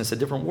consciousness, a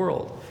different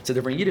world. It's a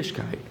different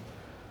Yiddishkeit.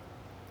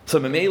 So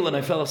Memela and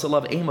I fell off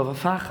love aim of a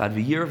fachad,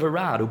 v'yir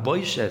v'rad,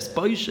 u'boishes,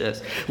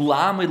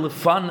 la'amid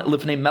lefan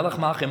lefnei melech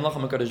malchim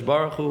lachem hakadosh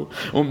baruch hu,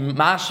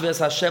 u'mashves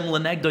Hashem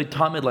lenegdoi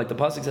tamid, like the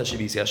pasuk says,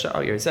 Shivisi Hashem.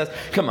 Here it says,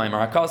 Kamay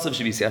Marakasav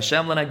Shivisi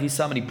Hashem lenegdi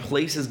sam, and he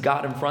places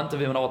God in front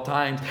of him at all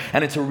times,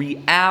 and it's a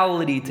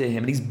reality to him,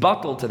 and he's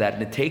buckled to that,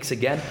 and it takes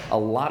again a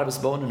lot of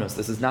hisbonenus.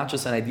 This is not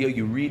just an idea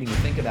you read and you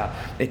think about.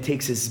 It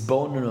takes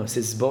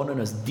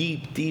hisbonenus,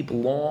 deep,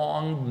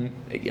 long,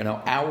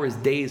 hours,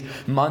 days,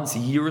 months,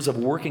 years of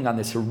working on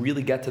this to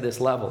really get to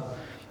this level.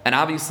 And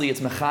obviously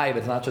it's mechayiv,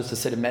 it's not just to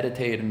sit and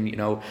meditate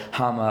and,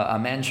 hum a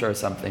mantra or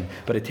something,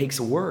 but it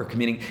takes work,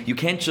 meaning you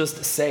can't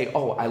just say,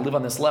 oh, I live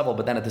on this level,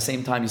 but then at the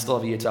same time you still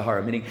have a Yetzer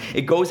Hara, meaning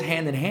it goes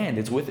hand in hand.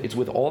 It's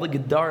with all the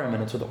Gedarim,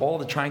 and it's with all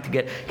the trying to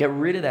get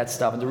rid of that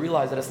stuff, and to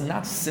realize that it's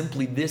not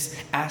simply this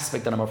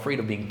aspect that I'm afraid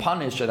of being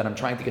punished or that I'm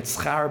trying to get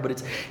schar, but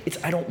it's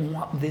I don't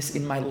want this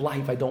in my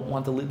life. I don't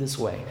want to live this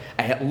way.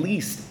 At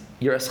least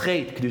Yiras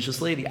Chet, Kedushas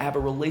Levi, I have a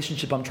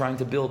relationship I'm trying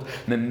to build.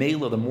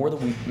 Memela, the more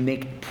that we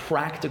make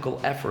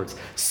practical efforts,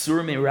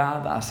 Sur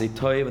Meirav, Asay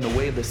Toiv, in the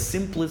way of the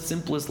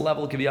simplest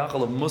level,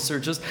 Kiviyachal, of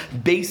Musar, just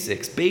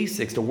basics,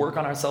 to work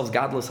on ourselves,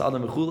 Godless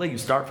Adam Mechule, you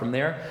start from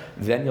there,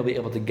 then you'll be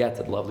able to get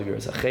to the level of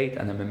Yiras Chet,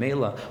 and then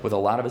Memela, with a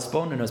lot of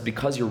hisbonenus,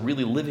 because you're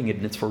really living it,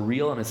 and it's for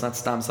real, and it's not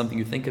something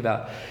you think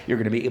about, you're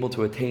going to be able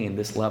to attain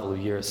this level of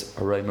Yiras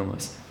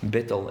Shomayim,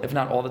 Bittul, if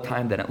not all the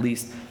time, then at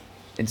least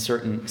in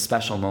certain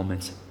special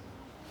moments.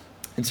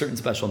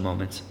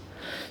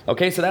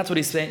 Okay, so that's what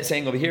he's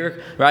saying over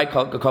here, right?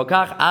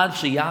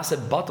 Until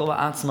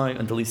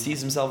he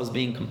sees himself as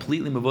being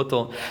completely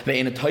mevutal,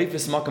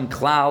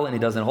 and he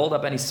doesn't hold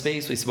up any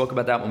space. We spoke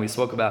about that when we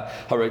spoke about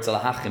we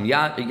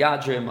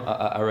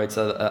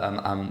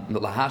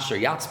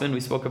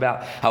spoke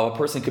about how a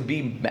person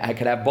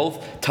could have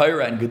both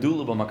Torah and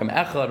Gedula b'makam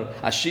echad,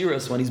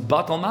 Ashiras, when he's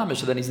batal mamish,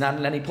 so then he's not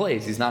in any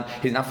place. He's not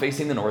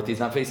facing the north, he's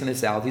not facing the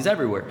south, he's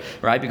everywhere,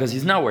 right? Because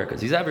he's nowhere,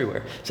 because he's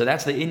everywhere. So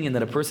that's the Inyan,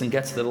 that a person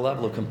gets to the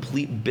level of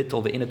complete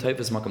bittul ve'ina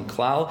toifus makam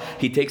klal.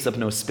 He takes up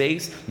no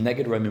space.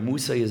 Neged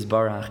Ramimusa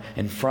Yisbarach,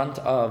 in front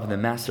of the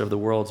Master of the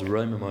world's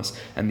Ramimus,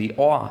 and the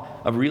awe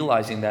of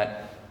realizing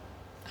that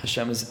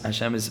Hashem is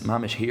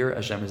mamish here,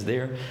 Hashem is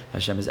there,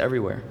 Hashem is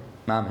everywhere.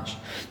 Mamish.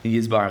 The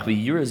Yisbarach.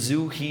 The Yira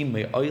Zuhi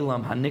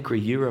Me'olam Hanikra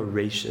Yira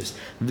Rashis.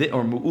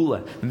 Or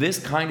Mu'ula. This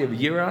kind of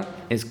Yira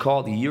is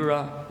called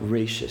Yira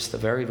Rashis, the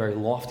very, very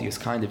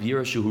loftiest kind of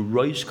Yira. Shuhu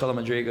Roish Kala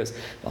Madregas.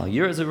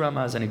 Yira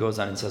Zuramaz, and he goes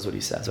on and says what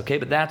he says. Okay,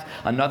 but that's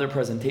another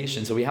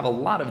presentation. So we have a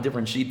lot of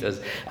different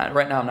shitas.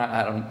 Right now,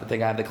 I don't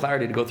think I have the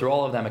clarity to go through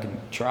all of them. I can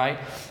try.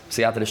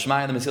 Siyata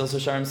Shmaya, the Mesilas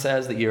Yesharim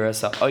says that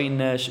Yiras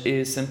Ha'oinesh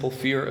is simple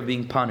fear of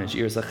being punished.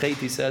 Yiras Ha'chet,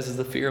 he says, is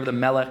the fear of the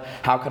Melech.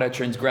 How could I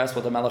transgress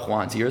what the Melech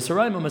wants? Yiras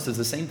Ha'oinesh is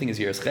the same thing as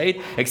Yiras Chet,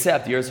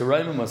 except Yiras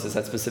Ha'oinesh is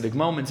at specific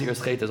moments.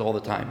 Yiras Chet is all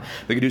the time.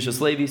 The Kedushas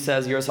Levi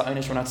says Yiras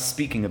Ha'oinesh we're not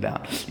speaking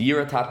about.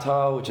 Yirat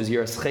Hata, which is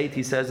Yiras Chet,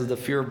 he says, is the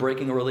fear of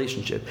breaking a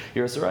relationship.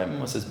 Yiras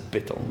Ha'oinesh is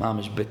bittul,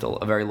 mamish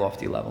bittul, a very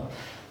lofty level.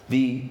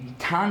 The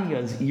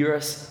Tanya's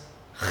Yiras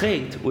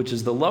Chet, which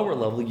is the lower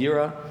level,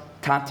 Yira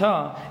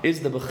Tata,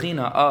 is the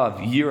bechina of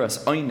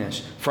Yiras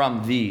Oynish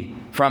from the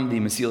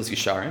Mesilas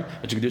Yesharim,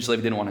 which Kedushas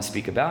Levi didn't want to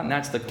speak about, and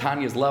that's the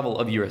Tanya's level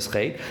of Yiras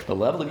Chet. The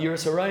level of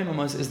Yiras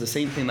Shomayim is the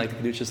same thing like the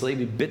Kedushas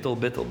Levi,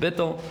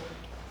 bittul.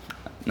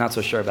 Not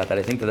so sure about that.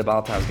 I think that the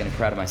Baal Tanya is getting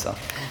proud of myself.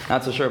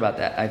 Not so sure about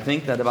that. I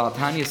think that the Baal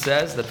Tanya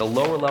says that the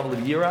lower level of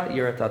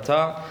Yira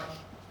Tata,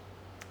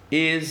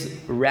 is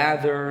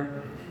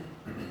rather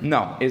the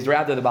Mesilas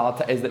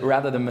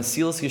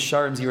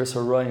Yesharim's Yiras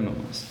Shomayim.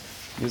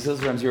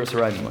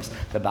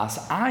 The Bas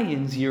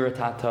Ayin's Yira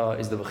Tata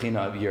is the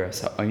Bechina of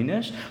Yiras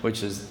Oynish,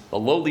 which is the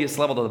lowliest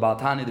level of the Baal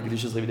Tanya the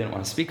Kedushas Levi didn't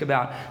want to speak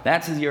about.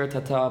 That's his Yira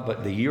Tata,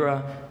 but the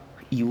Yira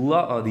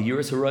Ilah, the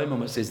Yiras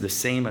Shomayim, is the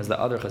same as the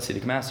other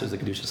Hasidic masters, the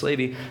Kedushas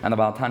Levi, and the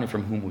Baal Tanya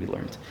from whom we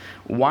learned.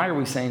 Why are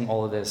we saying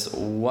all of this?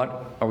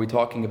 What are we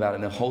talking about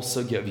in the whole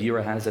sugya of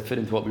Yira? How does it fit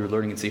into what we were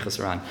learning in Sichas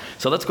Haran?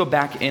 So let's go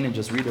back in and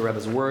just read the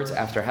Rebbe's words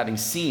after having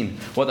seen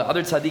what the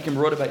other tzaddikim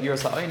wrote about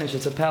Yiras Oynish.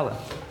 It's a pella.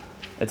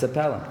 It's a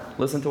pella.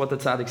 Listen to what the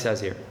tzaddik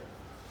says here.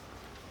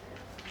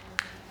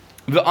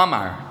 The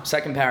Amar,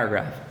 second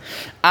paragraph.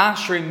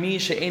 Ashrei mi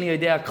she'eni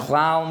yodea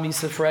klal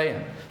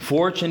misifreim.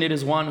 Fortunate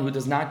is one who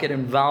does not get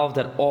involved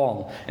at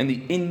all in the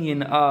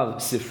inyan of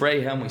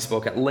Sifreihem. We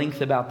spoke at length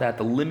about that,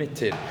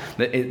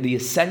 the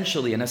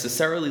essentially and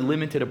necessarily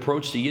limited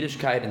approach to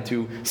Yiddishkeit and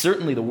to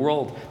certainly the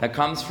world that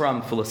comes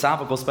from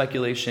philosophical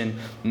speculation,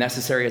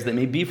 necessary as that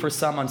may be for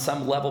some on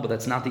some level, but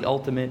that's not the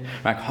ultimate.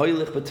 But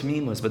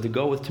to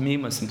go with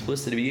Tamimus,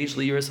 simplicity,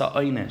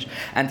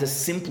 and to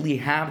simply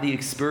have the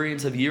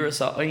experience of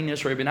Yiras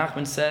Oynish. Rebbe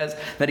Nachman says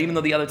that even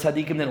though the other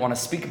tzaddikim didn't want to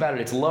speak about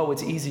it, it's low,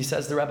 it's easy,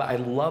 says the Rebbe. I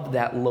love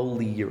that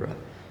lowly Yira.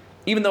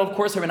 Even though, of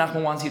course, Rebbe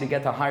Nachman wants you to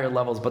get to higher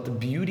levels, but the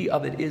beauty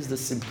of it is the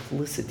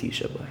simplicity,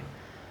 Shabbai.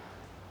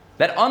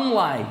 That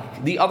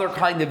unlike the other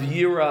kind of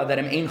Yira, that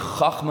in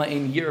Chachma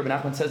in Yira, Rebbe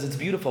Nachman says it's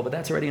beautiful, but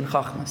that's already in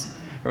Chachmas.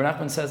 Rebbe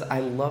Nachman says, I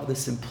love the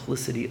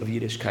simplicity of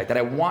Yiddishkeit, that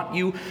I want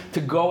you to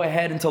go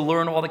ahead and to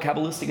learn all the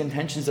Kabbalistic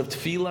intentions of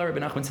Tefillah, Rebbe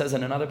Nachman says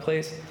in another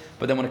place,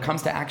 but then when it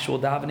comes to actual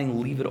davening,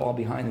 leave it all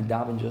behind and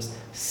daven just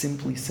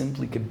simply,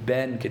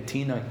 keben,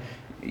 ketina,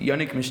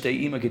 yonik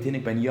mishteima,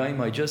 ketinik ben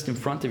yaimai, just in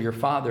front of your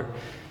Father,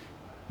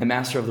 the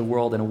Master of the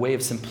world, in a way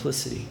of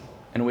simplicity.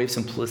 And a way of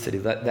simplicity.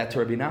 That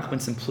to Rebbe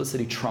Nachman,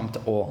 simplicity trumped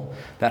all.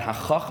 That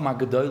hachachma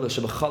gedola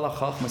shebechala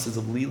chachmas is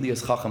of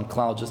lilias chacham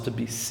klal, just to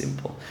be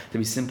simple. To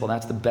be simple,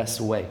 that's the best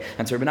way.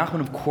 And so Rebbe Nachman,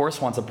 of course,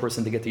 wants a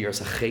person to get to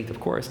Yiras HaChet, of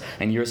course,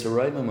 and Yiras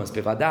HaRoimim was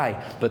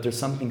bivadai. But there's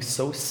something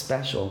so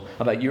special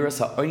about Yiras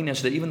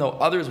HaOynish that even though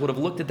others would have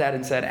looked at that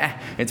and said,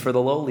 it's for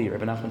the lowly,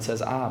 Rebbe Nachman says,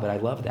 but I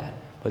love that.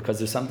 Because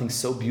there's something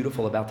so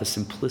beautiful about the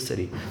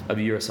simplicity of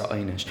Yiras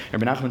HaOynish.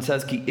 Rebbe Nachman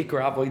says, Ki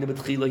ikra avoida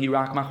b'tchila hi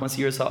rak machmas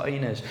Yiras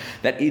HaOynish.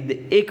 That the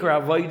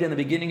ikra avoida in the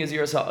beginning is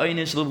Yiras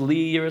HaOynish,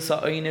 l'li Yiras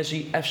HaOynish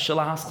hi efshel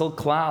haskal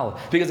klal.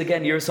 Because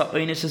again, Yiras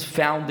HaOynish is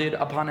founded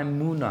upon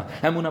emuna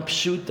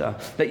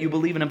pshuta, that you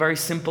believe in a very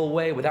simple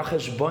way, without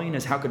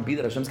cheshboinus. How could it be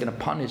that Hashem's going to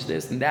punish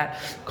this and that?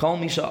 Kol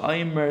misha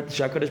aymer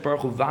shakadosh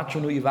baruch hu vatru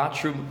nu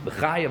yivatru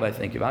b'chayev, I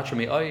think. Yivatru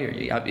mi'oyer,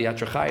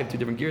 yatru chayev, two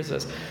different gears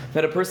says.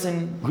 That a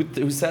person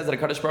who says that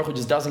a Baruch Hu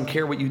just doesn't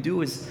care what you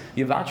do is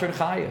Yivatr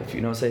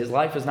Chayev. So his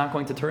life is not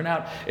going to turn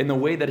out in the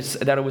way that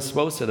it was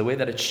supposed to, the way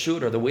that it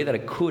should, or the way that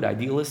it could,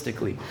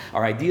 idealistically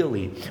or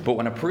ideally. But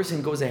when a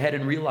person goes ahead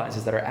and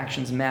realizes that our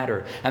actions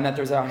matter, and that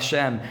there's a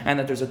Hashem, and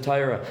that there's a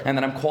Torah, and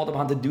that I'm called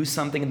upon to do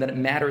something, and that it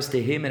matters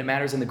to him, and it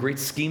matters in the great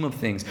scheme of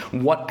things,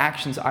 what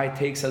actions I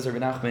take, says Rebbe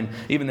Nachman,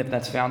 even if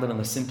that's founded on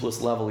the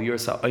simplest level,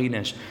 Yiras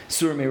HaOynish,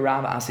 Sur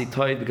Meirav Asi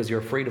Toiv, because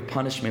you're afraid of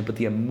punishment, but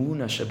the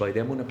Emunah Shabai,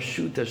 the Emunah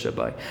Pshuta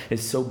Shabai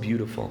is so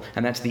beautiful.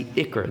 And that's the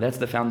ikr, that's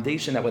the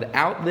foundation, that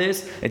without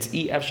this, it's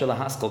ef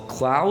shalahaskal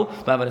klal,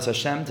 b'avadas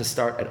Hashem to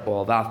start at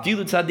all.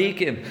 Va'afilu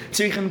tzadikim,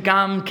 tzrichim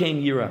gam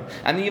kein yira.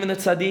 And even the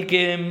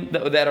tzadikim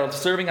that are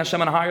serving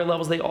Hashem on higher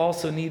levels, they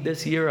also need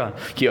this yira.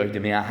 Ki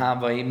oidim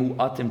yahavai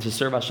mu'atim, to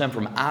serve Hashem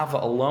from ava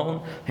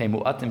alone. Hey,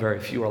 mu'atim, very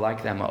few are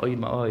like that. Ma'oid,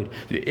 ma'oid.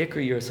 The ikr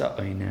Yiras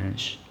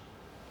HaOynish.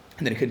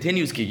 And then it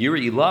continues, Ki Yira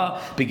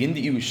Ilah, begin to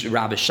use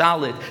Rabbi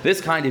Shalit.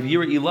 This kind of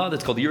Yira Ilah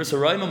that's called Yiras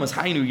Shomayim,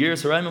 Hainu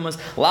Yiras Shomayim,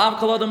 Lav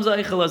Kaladam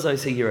Zaychel, as I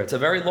say here. It's a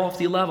very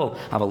lofty level.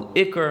 Haval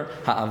Iker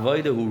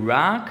Ha'avoida Hu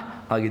Rak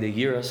Al Yedei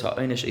Yiras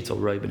HaOynish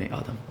Eitzel Roi B'nei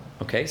Adam.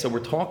 Okay, so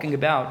we're talking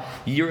about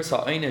Yiras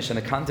HaOynish in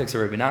the context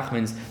of Rebbe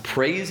Nachman's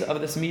praise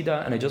of this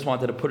midah, and I just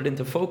wanted to put it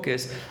into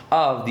focus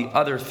of the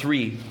other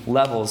three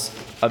levels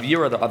of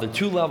Yira, the other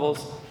two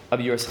levels of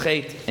Yiras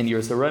Chet and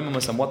Yiras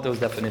Shomayim, and what those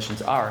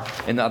definitions are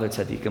in the other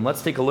tzaddikim.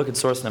 Let's take a look at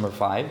source number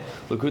 5,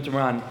 Likutei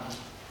Moharan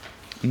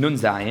Nun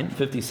Zayin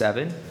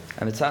 57,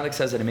 and the tzaddik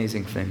says an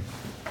amazing thing.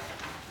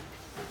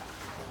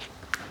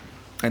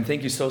 And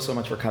thank you so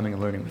much for coming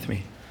and learning with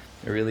me.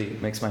 It really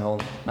makes my whole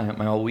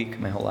week,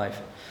 my whole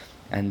life.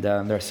 And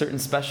there are certain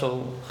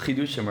special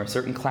chidushim, or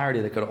certain clarity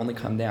that could only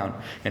come down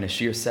in a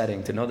shir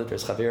setting, to know that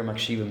there's chaver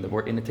makshivim, that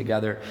we're in it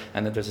together,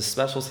 and that there's a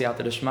special siyata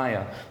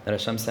d'shmaya that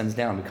Hashem sends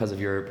down because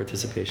of your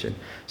participation.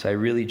 So I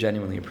really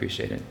genuinely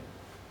appreciate it.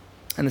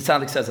 And the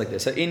tzaddik says like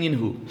this: "Inyan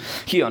hu,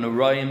 ki anu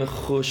rayim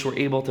mechush." We're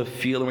able to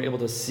feel and we're able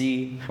to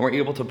see and we're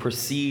able to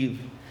perceive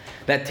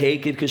that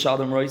take it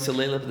kishadam roitz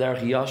leilep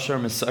derech yashar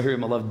mesahirim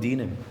alav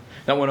dinim.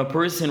 That when a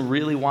person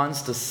really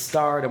wants to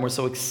start, and we're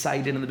so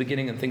excited in the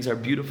beginning and things are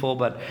beautiful,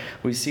 but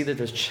we see that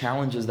there's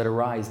challenges that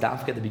arise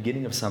dafka at the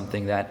beginning of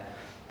something that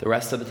the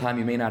rest of the time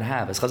you may not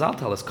have. As Chazal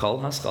tell us, kol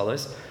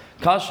haschalas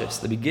kashis.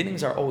 The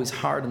beginnings are always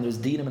hard, and there's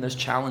dinim and there's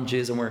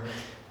challenges, and we're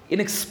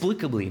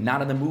inexplicably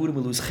not in the mood, and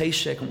we lose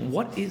cheshek.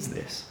 What is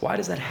this? Why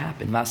does that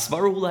happen?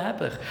 Vasvaru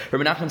lahepech.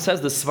 Rebbe Nachman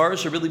says the svara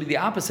should really be the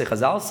opposite.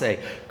 Chazal say,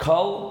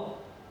 kol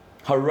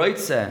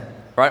haroitze.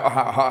 Right, or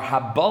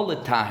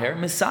habal taher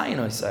misayin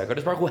oisay.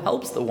 God Baruch Hu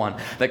helps the one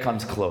that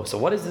comes close. So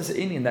what is this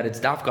Indian that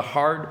it's dafka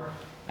hard,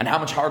 and how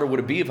much harder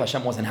would it be if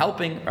Hashem wasn't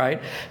helping? Right,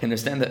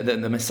 understand that the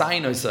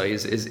misayin oisay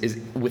is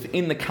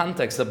within the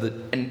context of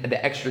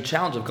the extra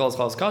challenge of kol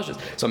kashis.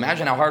 So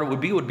imagine how hard it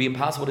would be. It would be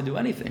impossible to do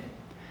anything.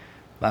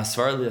 Says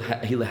Rebbe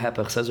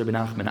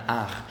Nachman,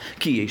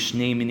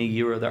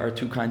 there are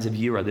two kinds of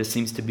yira. This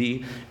seems to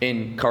be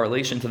in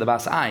correlation to the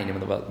Bas Ayin.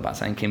 Even though the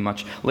Bas Ayin came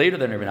much later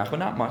than Rebbe Nachman,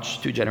 not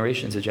much, 2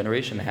 generations, a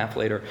generation and a half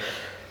later.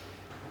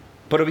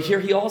 But over here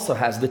he also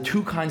has the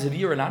two kinds of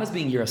yira, not as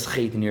being yiras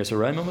chet and yiras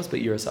harayimos, but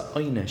yiras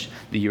ha'oinish,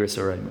 the yiras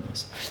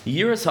harayimos.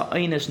 Yiras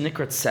ha'oinish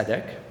nikra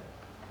tzedek,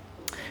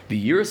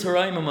 the yiras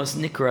harayimos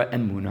nikra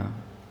emuna.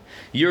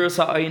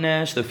 Yiras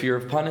ha'oinish, the fear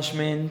of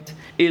punishment,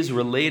 is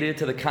related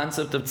to the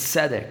concept of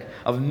tzedek,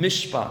 of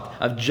mishpat,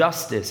 of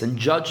justice and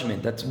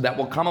judgment that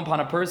will come upon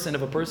a person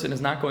if a person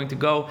is not going to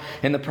go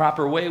in the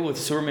proper way with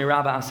sur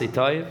miraba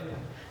asetayiv.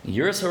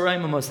 Yiras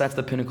ha'oinish, that's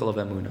the pinnacle of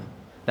emunah.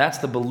 That's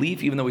the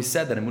belief, even though we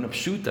said that emunah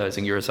pshuta is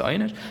in Yiras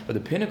ha'oinish, but the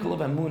pinnacle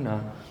of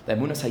emunah, the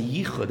emunah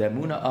hayichud, the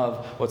emunah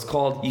of what's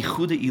called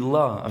yichud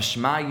ilah, of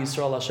Shema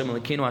Yisrael Hashem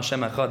Elokeinu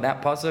Hashem Echad,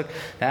 that pasuk,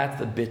 that's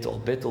the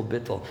bittul.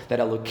 That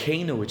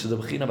Elokeinu, which is the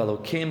bechina of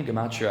Elokim,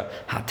 gematria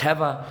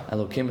hateva,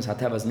 Elokim is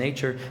hateva's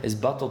nature, is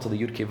batal to the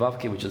Yud Kei Vav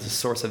Kei, which is the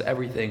source of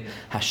everything.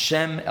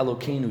 Hashem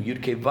Elokeinu,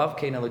 Yud Kei Vav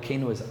Kei, and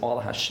Elokeinu is all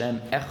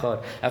Hashem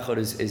Echad. Echad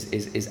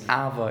is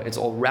Ava. It's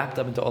all wrapped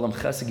up into Olam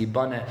Chesed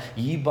Yibane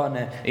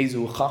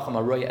Ezu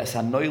Chacham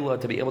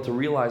to be able to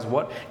realize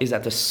what is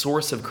at the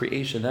source of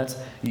creation. That's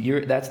the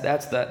Yira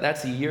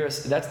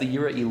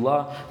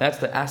Ilah. That's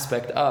the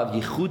aspect of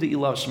Yichud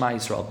Ilah Shema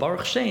Yisrael.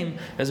 Baruch Shem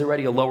is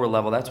already a lower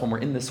level. That's when we're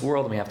in this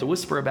world and we have to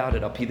whisper about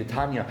it. Api the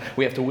Tanya,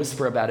 we have to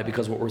whisper about it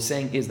because what we're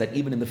saying is that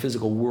even in the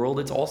physical world,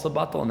 it's also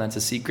batal, and that's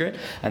a secret.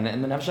 And then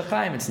in the Nefesh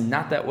HaChaim, it's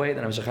not that way. The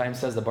Nefesh HaChaim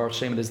says the Baruch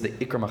Shem is the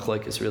Ikar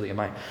Machlekes, really, in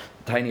my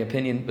tiny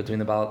opinion, between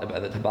the Baal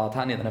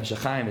Tanya and the Nefesh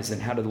HaChaim is in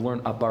how to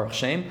learn a Baruch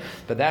Shem.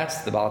 But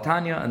that's the Baal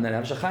Tanya, and then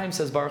Nefesh HaChaim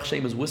says Baruch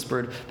Shem is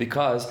whispered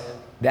because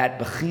that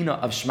bechina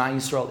of Shema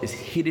Yisrael is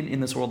hidden in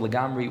this world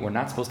legamri. We're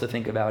not supposed to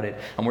think about it,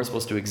 and we're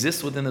supposed to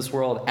exist within this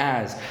world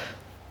as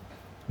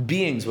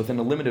beings within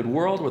a limited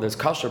world where there's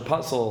kasher,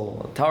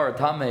 puzzle, tar,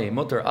 tameh,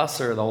 mutter,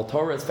 aser. The whole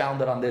Torah is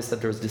founded on this, that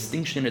there's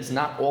distinction. It's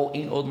not all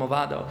in od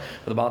mavado.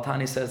 But the Baal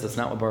Tani says that's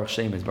not what Baruch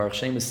Shem is. Baruch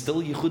Shem is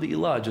still Yichud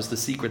Ilah, just the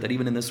secret that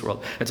even in this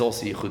world, it's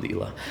also Yichud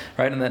Ilah.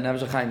 Right? And then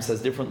Nefesh HaChaim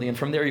says differently. And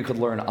from there you could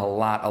learn a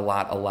lot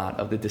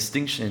of the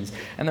distinctions.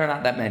 And there are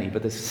not that many,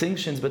 but the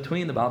distinctions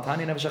between the Baal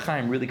Tani and Nefesh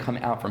HaChaim really come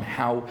out from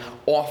how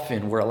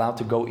often we're allowed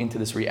to go into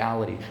this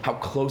reality, how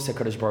close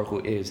HaKadosh Baruch Hu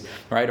is,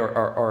 right?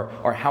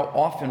 Or how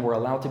often we're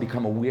allowed to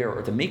become aware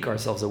or to make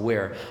ourselves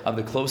aware of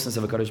the closeness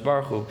of HaKadosh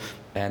Baruch Hu,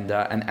 and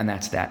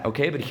that's that.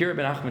 Okay, but here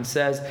Rebbe Nachman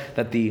says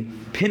that the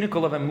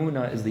pinnacle of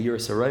Emunah is the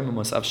Yiras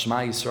Shomayim of Shema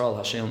Yisrael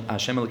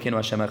Hashem Elokeinu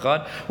Hashem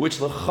Echad, which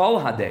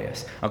l'chol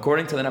hadeyos,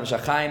 according to the Nefesh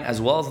HaChaim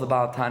as well as the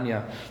Baal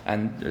Tanya,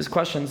 and there's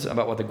questions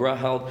about what the Gra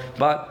held,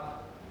 but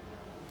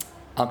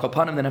Al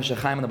Kapanim, the Nefesh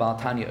HaChaim and the Baal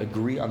Tanya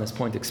agree on this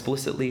point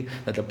explicitly,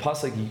 that the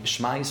pasuk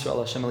Shema Yisrael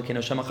Hashem Elokeinu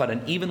Hashem Echad,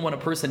 and even when a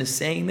person is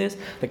saying this,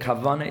 the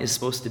kavana is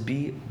supposed to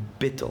be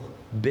bittul.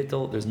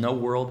 There's no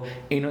world.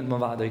 Einod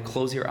mavadei.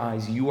 Close your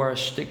eyes. You are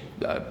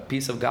a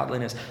piece of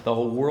godliness. The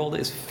whole world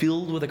is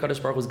filled with the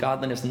Kadosh Baruch Hu's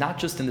godliness, not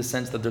just in the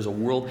sense that there's a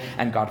world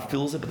and God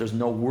fills it, but there's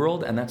no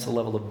world, and that's the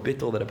level of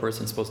bittul that a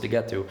person's supposed to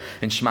get to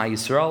in Shema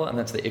Yisrael, and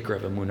that's the ikra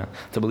of Emunah.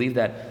 To believe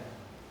that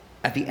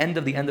at the end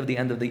of the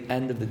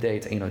day,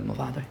 it's Einod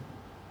mavadei.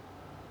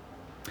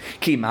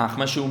 Ki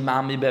machmashu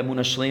mami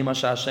be'emunah shlema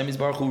she'Hashem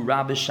Yisbaruch Hu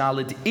rabbi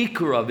shalit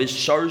ikra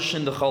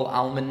v'sharshin d'chol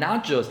alma.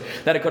 Not just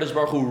that HaKadosh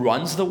Baruch Hu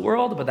runs the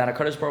world, but that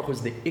HaKadosh Baruch Hu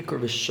is the ikra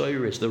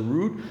v'shoirish, the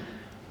root,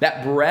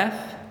 that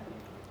breath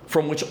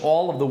from which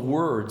all of the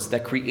words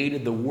that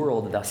created the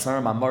world, the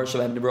asar mamar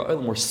shaved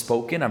nivra were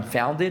spoken and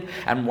founded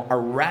and are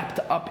wrapped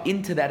up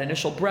into that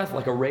initial breath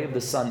like a ray of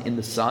the sun in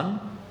the sun.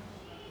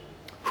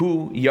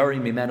 Hu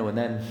yari mimenu, and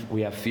then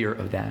we have fear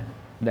of that.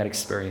 that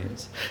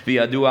experience.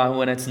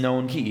 And it's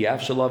known, Rebbe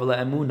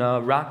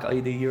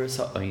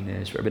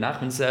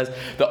Nachman says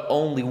the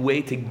only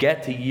way to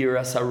get to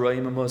Yiras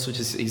Shomayim, which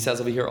is, he says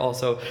over here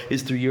also,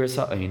 is through Yiras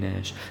Shomayim.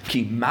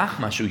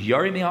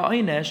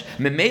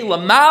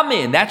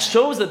 That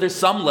shows that there's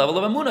some level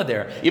of emunah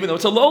there, even though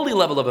it's a lowly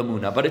level of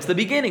emunah, but it's the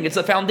beginning, it's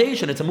the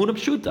foundation, it's emunah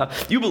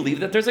pshuta. You believe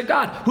that there's a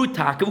God.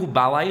 That's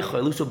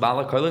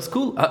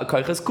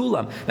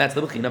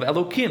the b'china of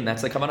Elokim.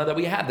 That's the kavanah that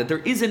we have, that there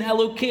is an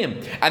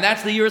Elokim, and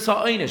that's the Yiras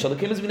Shomayim.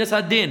 Elokim is minas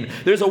hadin.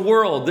 There's a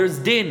world, there's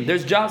din,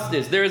 there's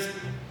justice, there's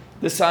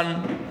the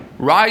sun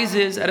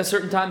rises at a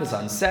certain time, the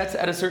sun sets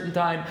at a certain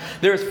time.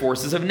 There's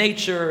forces of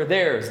nature.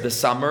 There's the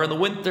summer and the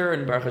winter,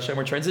 and Baruch Hashem,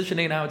 we're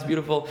transitioning now. It's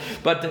beautiful,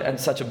 and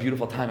such a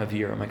beautiful time of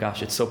year. Oh my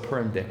gosh, it's so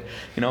purimdik.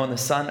 When the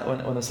sun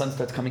when the sun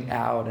starts coming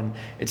out, and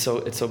it's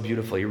so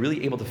beautiful. You're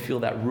really able to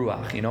feel that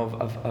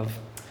ruach,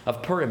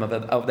 of Purim, of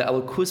the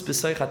Elokus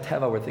B'Seich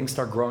HaTeva, where things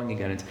start growing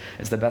again.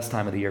 It's the best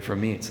time of the year for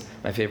me. It's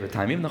my favorite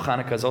time. Even though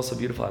Hanukkah is also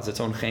beautiful, it has its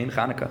own Chayin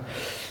Hanukkah.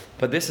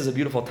 But this is a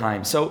beautiful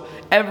time. So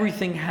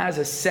everything has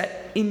a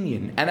set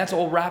inyan, and that's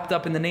all wrapped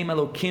up in the name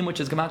Elokim, which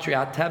is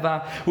Gematria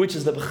HaTeva, which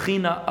is the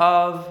Bechina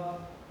of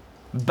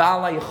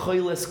Bala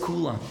Yecholes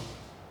Kula.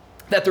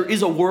 That there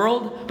is a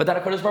world, but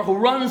that HaKadosh Baruch Hu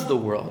runs the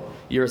world.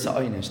 Yiras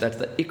Shomayim. That's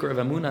the Ikar of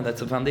Emunah, that's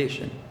the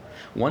foundation.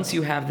 Once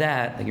you have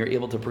that, then you're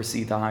able to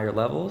proceed to higher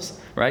levels,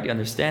 right? You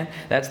understand?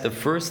 That's the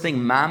first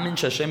thing. Mamin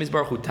Hashem is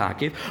Baruch Hu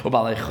Takiv,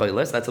 Ubalei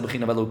Choles. That's the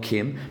Bechina of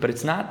Elokim, but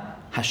it's not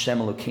Hashem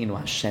Elokeinu,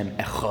 Hashem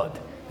Echad.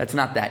 That's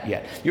not that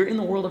yet. You're in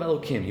the world of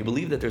Elokim. You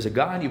believe that there's a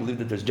God. You believe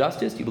that there's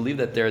justice. You believe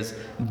that there's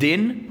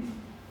din,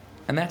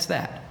 and that's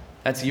that.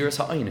 That's Yiras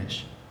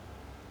Shomayim.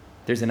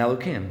 There's an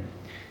Elokim.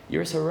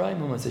 Yiras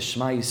Shomayim is a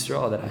Shema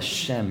Yisrael, that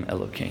Hashem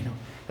Elokeinu.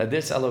 That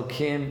this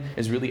Elokim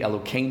is really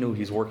Elokeinu.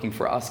 He's working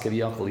for us,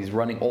 Kaviyachal. He's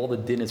running all the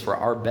din is for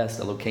our best.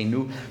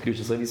 Elokeinu.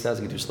 Kedushas Levi says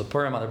in Kedushas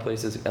Lepurim, other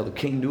places,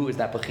 Elokeinu is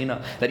that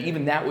Bechina, that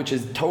even that which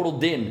is total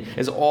din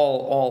is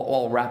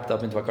all wrapped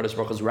up into HaKadosh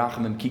Baruch Hu's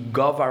Rachamim. Ki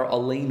Gavar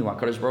Aleinu.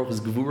 HaKadosh Baruch Hu's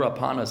Gevura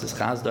upon us, His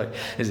Chazdai,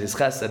 His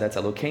Chesed. That's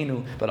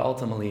Elokeinu. But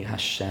ultimately,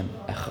 Hashem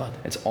Echad.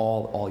 It's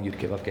all Yud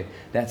Kevavke.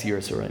 That's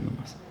Yiras Shomayim.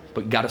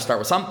 But you got to start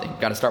with something. You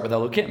got to start with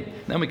Elokim.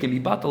 Then we can be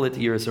batalit to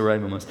Yiras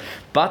Shomayim.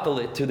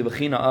 Batalit to the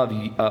bechina of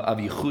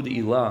Yichud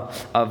Ilah,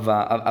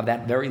 of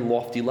that very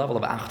lofty level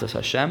of Achdus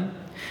Hashem.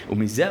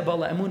 And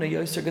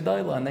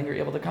then you're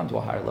able to come to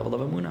a higher level of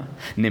emunah.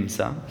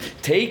 Nimsa.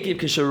 Take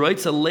it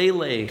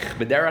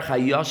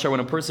when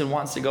a person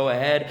wants to go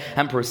ahead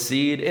and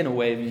proceed in a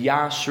way of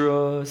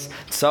yashrus,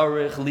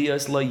 tzarich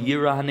lias la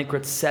yira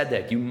hanikrat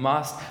tzedek. You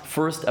must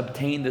first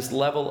obtain this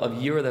level of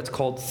yira that's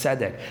called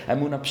tzedek,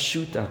 emunah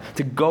pshuta,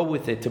 to go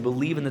with it, to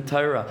believe in the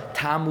Torah,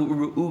 tamu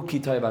uru'u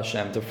ki toiv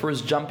Hashem, to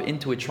first jump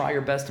into it, try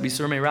your best to be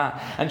surmei ra,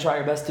 and try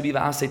your best to be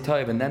v'asei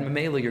toiv, and then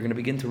memela you're going to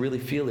begin to really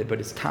feel it. But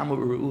it's tamu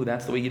uru'u.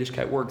 That's the way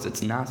Yiddishkeit works.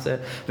 It's nasa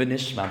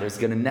v'nishma. There's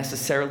going to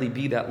necessarily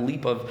be that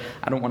leap of,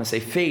 I don't want to say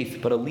faith,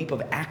 but a leap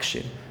of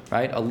action,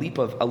 right? A leap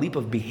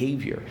of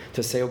behavior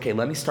to say, okay,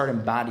 let me start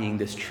embodying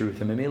this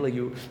truth. And memela,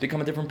 you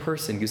become a different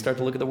person. You start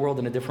to look at the world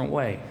in a different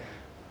way.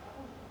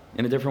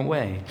 Now,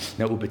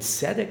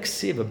 u'b'tzedek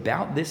siv,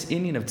 about this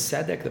inyan of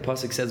tzedek, the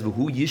pasuk says,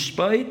 v'hu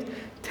yishbait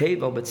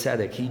tevel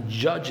b'tzedek. He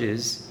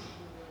judges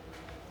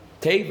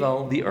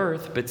tevel, the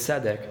earth,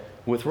 b'tzedek,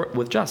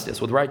 with justice,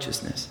 with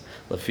righteousness.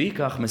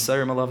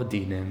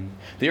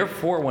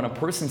 Therefore, when a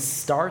person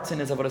starts in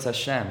his avodas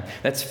Hashem,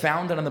 that's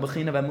founded on the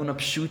bechina of emunah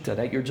pshuta,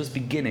 that you're just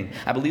beginning.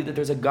 I believe that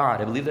there's a God.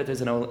 I believe that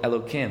there's an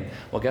Elokim.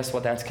 Well, guess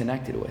what? That's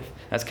connected with.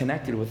 That's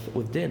connected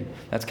with din.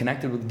 That's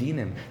connected with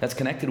dinim. That's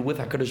connected with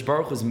HaKadosh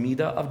Baruch Hu's midah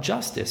of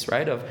justice,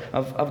 right? Of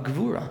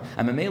gevura.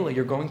 And memela,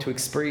 you're going to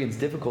experience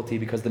difficulty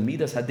because the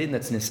midas hadin,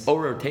 that's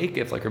nisorah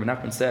teikif, like Rebbe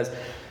Nachman says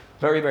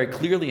very, very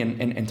clearly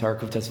in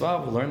Tarakuf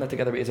Tesvav. We'll learn that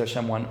together with Yiras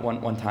Hashem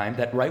one time,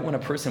 that right when a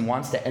person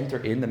wants to enter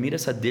in, the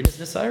midas hadin is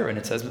nisaira, and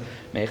it says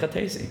meicha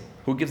tesi.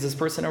 Who gives this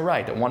person a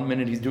right? At one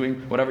minute he's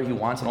doing whatever he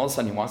wants, and all of a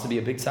sudden he wants to be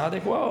a big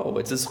tzaddik. Whoa!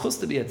 It's a schus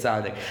to be a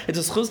tzaddik. It's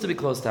a schus to be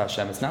close to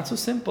Hashem. It's not so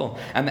simple.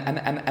 And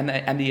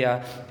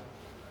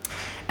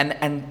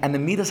the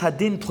midas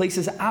hadin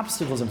places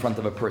obstacles in front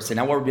of a person.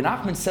 Now, what Rebbe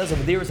Nachman says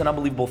over there is an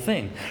unbelievable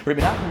thing. Rebbe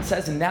Nachman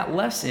says in that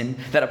lesson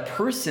that a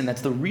person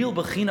that's the real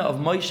bechina of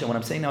Moshe. What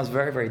I'm saying now is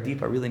very, very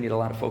deep. I really need a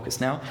lot of focus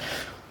now.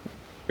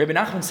 Rebbe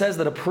Nachman says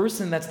that a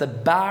person that's the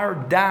bar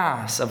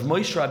das of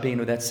Moshe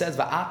Rabbeinu, that says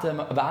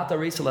va'ata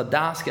reisel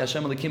das ki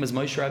Hashem Elokim is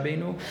Moshe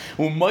Rabbeinu,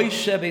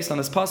 Moshe, based on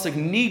this pasuk,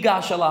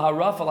 nigash ala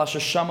harafal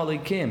Hashem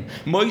Elokim.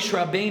 Moshe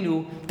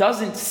Rabbeinu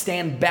doesn't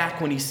stand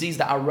back when he sees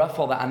the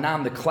arafal, the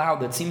anan, the cloud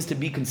that seems to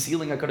be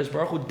concealing HaKadosh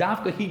Baruch Hu.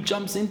 Dafka, he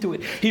jumps into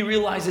it. He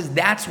realizes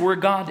that's where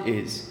God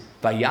is.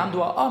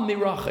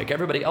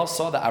 Everybody else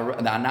saw the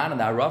anan and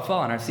the arafal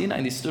on Har Sinai,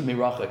 and they stood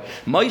mirachik.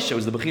 Moshe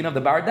was the bechina of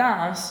the bar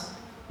das.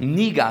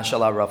 Nigash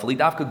ala rafal. He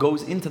dafka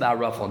goes into that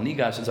rafal.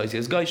 Nigash, and so he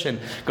says Goshen.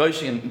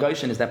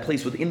 Goshen is that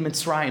place within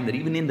Mitzrayim that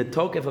even in the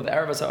tokef of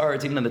Erev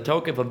Haaretz, even in the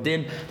tokef of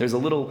Din, there's a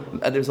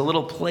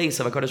little place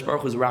of HaKadosh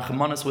Baruch Hu's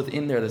Rachmanis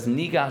within there. There's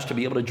Nigash to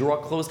be able to draw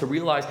close to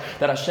realize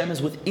that Hashem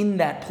is within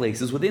that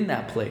place.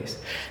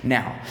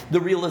 Now, the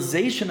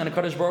realization that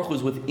HaKadosh Baruch Hu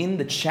is within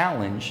the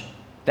challenge.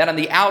 That on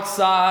the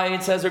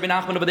outside, says Rebbe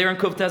Nachman over there in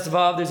Kuf Tes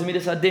Vav, there's a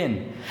Midas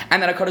Adin.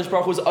 And that HaKadosh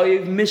Baruch Hu is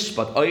Oyev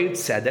Mishpat, Oyev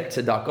Tzedek,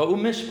 Tzedakah,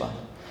 Mishpat.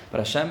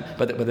 But the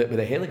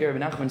Heilige Rebbe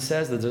Nachman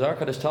says that the Zohar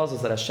Kadosh tells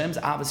us that Hashem's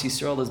Avos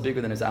Yisrael is bigger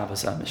than his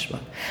Avos HaMishpat.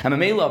 And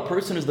Mamela, a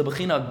person who's the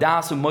Bechina of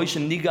Das, who Moshe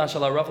Nigash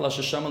Ala Rafal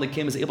HaShasham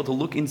Elokim is able to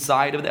look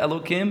inside of the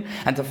Elokim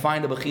and to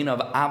find the Bechina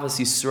of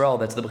Avos Yisrael,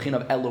 that's the Bechina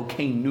of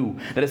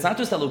Elokeinu. That it's not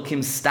just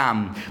Elokim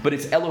Stam, but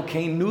it's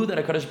Elokeinu that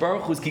HaKadosh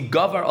Baruch Hu is Ki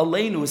Gavar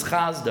Aleinu is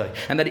Chazdai.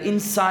 And that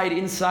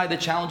inside the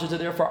challenges are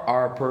there for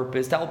our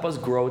purpose, to help us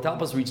grow, to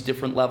help us reach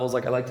different levels,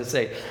 like I like to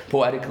say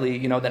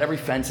poetically, that every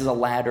fence is a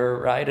ladder,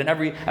 right? And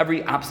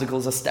every obstacle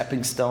is a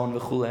stepping stone,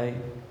 v'chulei.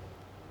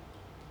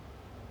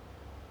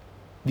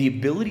 The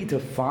ability to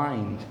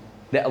find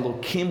the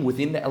Elokim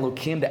within the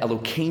Elokim, the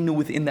Elokeinu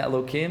within the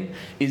Elokim,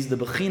 is the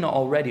Bechina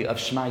already of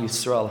Shema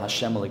Yisrael,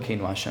 Hashem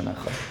Elokeinu, Hashem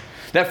Echad.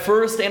 That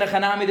first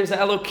Enochanami, there's an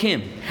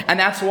Elokim. And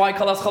that's why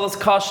Kalas Chalas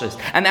Kashas.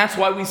 And that's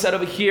why we said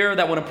over here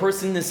that when a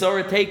person is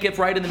Nisora, take it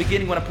right in the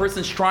beginning, when a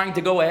person's trying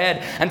to go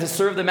ahead and to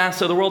serve the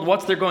master of the world,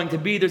 what's there going to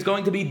be? There's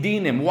going to be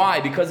Dinim. Why?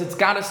 Because it's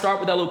got to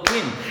start with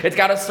Elokim. It's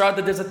got to start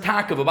that there's a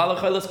Takav, a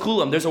Balachaylas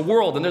Kulam. There's a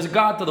world, and there's a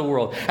God to the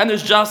world. And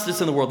there's justice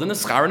in the world, and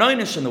there's Schar and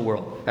Einish in the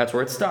world. That's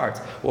where it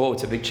starts. Whoa,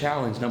 it's a big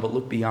challenge. No, but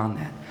look beyond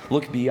that.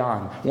 Look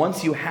beyond.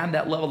 Once you have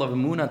that level of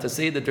emunah to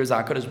say that there's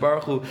HaKadosh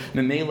Baruch Hu,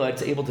 Memela,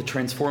 it's able to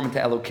transform into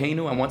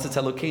Elokeinu, and once it's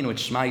Elokeinu,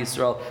 it's Shema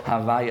Yisrael,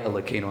 Havaya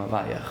Elokeinu,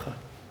 Havaya Echad.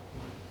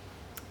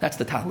 That's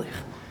the Talich.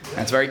 And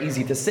it's very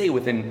easy to say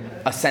within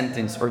a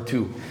sentence or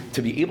two.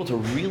 To be able to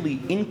really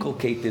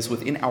inculcate this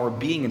within our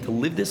being and to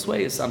live this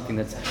way is something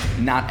that's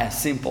not as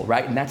simple,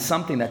 right? And that's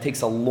something that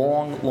takes a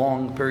long,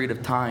 long period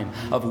of time,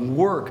 of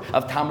work,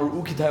 of Tamar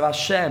Ukitav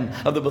Hashem,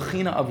 of the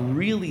Bechina, of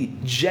really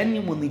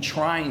genuinely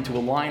trying to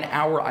align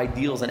our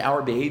ideals and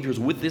our behaviors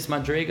with this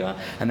Madrega.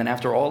 And then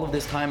after all of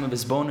this time of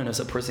Hisbonenus,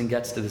 a person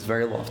gets to this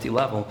very lofty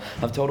level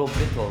of total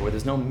bittul, where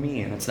there's no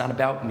me, and it's not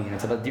about me, and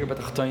it's about dir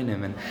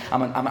b'tachtoinim, and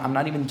I'm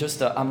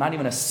not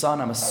even a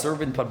son, I'm a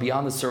servant, but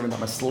beyond the servant,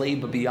 I'm a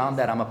slave, but beyond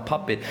that, I'm a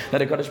puppet.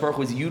 That HaKadosh Baruch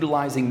Hu is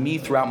utilizing me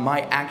throughout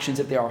my actions,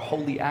 if they are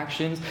holy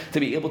actions, to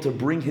be able to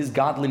bring His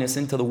godliness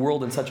into the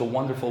world in such a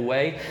wonderful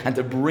way, and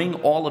to bring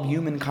all of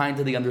humankind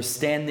to the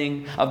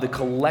understanding of the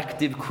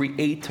collective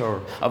creator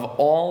of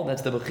all.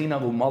 That's the Bechina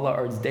of Umala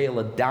Arz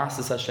De'el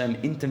Adasis Hashem,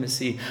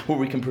 intimacy, where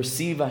we can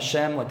perceive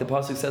Hashem, like the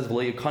Pasuk says,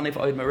 V'lo yikanif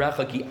oid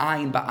merecha ki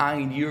ayin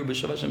ba'ayin yir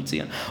b'shav Hashem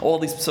tzion. All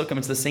these psukim,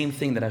 it's the same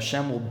thing, that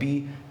Hashem will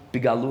be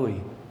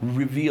Bigalui,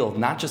 revealed,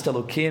 not just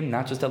Elokim,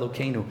 not just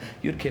Elokeinu,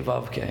 Yud Kei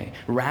Vav Kei,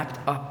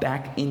 wrapped up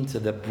back into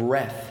the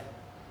breath,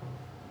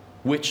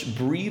 which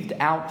breathed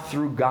out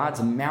through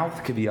God's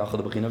mouth, Kiviyachal,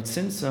 the Bechina of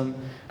Tzinsum,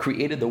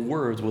 created the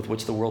words with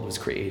which the world was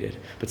created.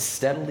 But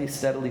steadily,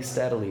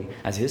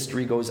 as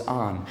history goes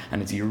on,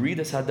 and it's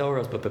Yeridas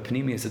Hadoros, but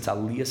Bepnimius, it's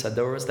Aliyas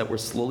Hadoros, that we're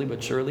slowly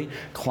but surely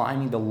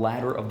climbing the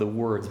ladder of the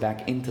words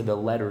back into the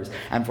letters,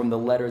 and from the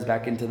letters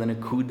back into the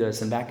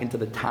Nekudas, and back into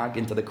the Tag,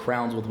 into the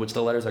crowns with which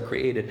the letters are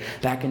created,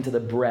 back into the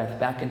breath,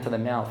 back into the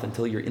mouth,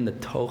 until you're in the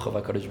Toch of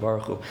HaKadosh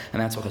Baruch Hu.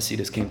 And that's what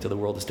Hasidus came to the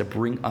world, is to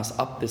bring us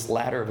up this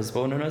ladder of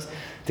Hisbonenus,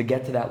 to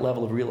get to that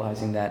level of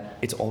realizing that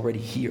it's already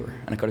here,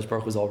 and HaKadosh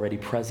Baruch Hu is already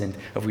present,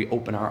 if we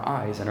open our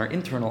eyes and our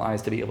internal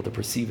eyes to be able to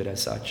perceive it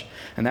as such.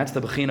 And that's the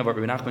Bechina of what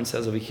Rebbe Nachman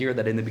says over here,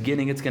 that in the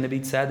beginning it's going to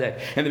be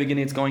Tzedek, in the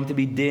beginning it's going to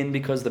be Din,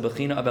 because the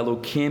Bechina of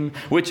Elokim,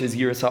 which is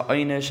Yiras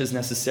Ha'einish, is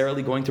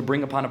necessarily going to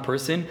bring upon a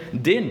person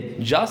Din,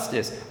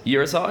 justice,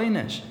 Yiras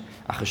Ha'einish.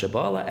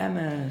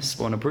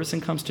 But when a person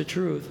comes to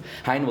truth,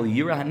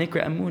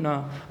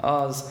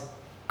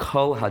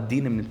 Kol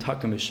hadinim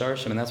nitakim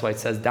misharshim, and that's why it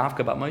says Dafka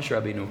about Moshe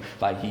Rabbeinu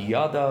by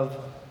Hiyadav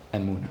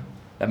Emuna.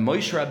 That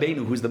Moshe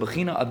Rabbeinu, who's the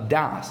Bechina of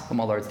Das,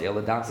 from all arts, the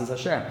Das is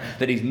Hashem,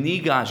 that he's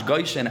Nigash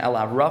Goishen El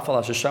Arafal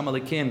Hashasham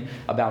Elikim.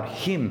 About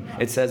him,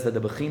 it says that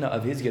the Bechina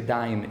of his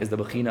Yadayim is the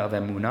Bechina of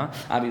Emuna.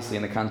 Obviously,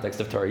 in the context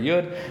of Torah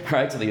Yud,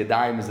 right? So the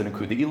Yadayim is the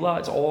Nekuda Ilah.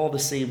 It's all the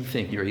same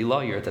thing. You're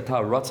Ilah, you're Tata,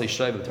 Ratzai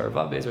Shaiv,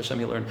 Tarvav, Be'ez Hashem.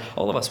 You learn.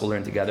 All of us will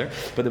learn together.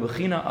 But the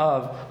Bechina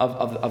of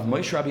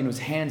Moshe Rabbeinu's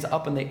hands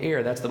up in the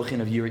air, that's the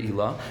Bechina of Yir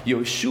Ilah.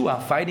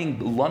 Yoshua fighting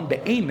Lun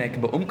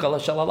Be'emek Be'umkala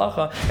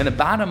Shalalacha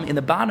in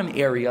the bottom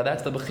area.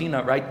 That's the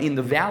Bechina. Right in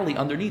the valley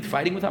underneath,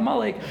 fighting with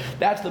Amalek,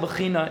 that's the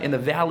Bechina in the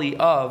valley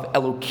of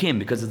Elokim,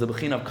 because it's the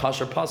Bechina of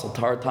Kasher Pasal,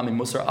 Tar Tamim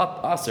Musar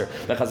Aser.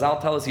 The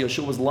Chazal tell us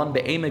Yeshua was Lan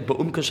Be'emek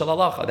Be'umka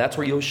Shalalacha. That's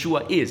where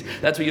Yeshua is.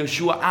 That's where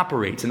Yeshua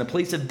operates, in the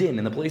place of Din,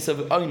 in the place of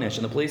Einish,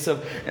 in the place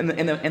of in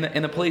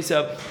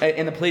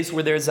the place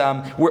where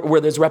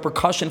there's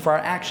repercussion for our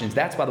actions.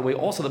 That's, by the way,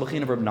 also the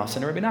Bechina of Rebbe Nachman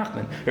and Rebbe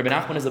Nachman. Rebbe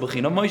Nachman is the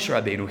Bechina of Moshe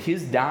Rabbeinu.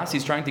 His das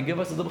he's trying to give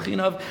us is the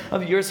Bechina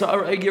of Yiras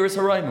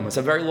Shomayim. It's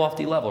a very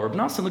lofty level. Rebbe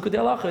Nachman Likudei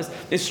Halachos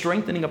is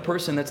strengthening a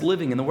person that's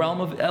living in the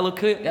realm of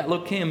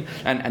Elokim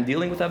and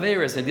dealing with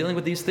Averis and dealing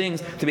with these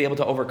things to be able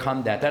to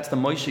overcome that. That's the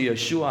Moshe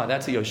Yeshua.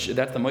 That's the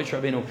Moshe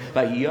Rabbeinu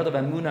by Yadav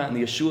Amuna and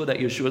the Yeshua that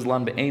Yeshua's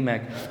lan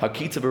be'emek.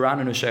 Hakitza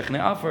Barananu Shechne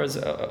Afar is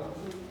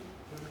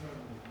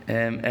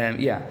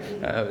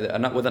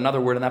with another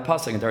word in that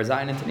pasuk in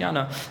Tarzayin and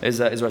Tanyana is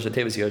Rosh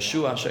Tevis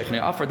Yeshua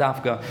Shechne Afar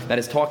Dafka, that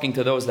is talking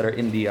to those that are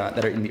in the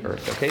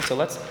earth. Okay, so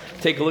let's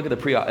take a look at the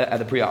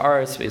Priya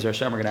Aris. Be'ez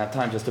Hashem, we're going to have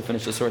time just to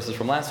finish the sources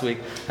from last week,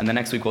 and the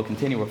next week we'll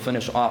continue. We'll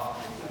finish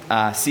off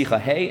Sicha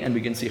Hey and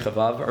begin Sicha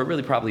Vav, or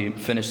really probably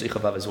finish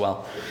Sicha Vav as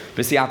well.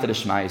 B'siyata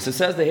d'Shmai. So it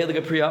says the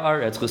Heilige Priya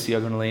Aretz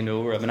Chesiyagon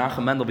Aleinu Rebbe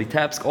Nachman Mendel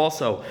Vitebsk,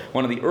 also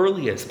one of the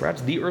earliest,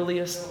 perhaps the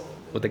earliest,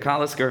 with the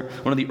Kalisker,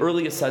 one of the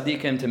earliest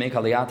tzaddikim to make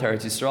Aliyat to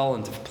Eretz Yisrael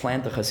and to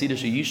plant the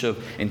Hasidic Yishuv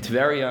in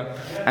Tveria.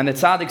 And the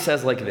tzaddik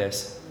says like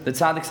this.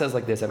 If I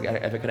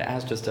could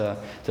ask just to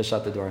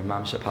shut the door,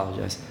 Mom, I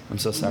apologize. I'm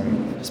so sorry.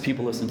 Just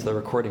people listen to the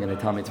recording and they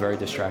tell me it's very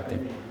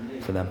distracting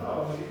for them.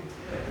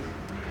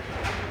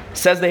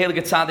 Says the Heilige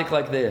Tzaddik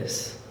like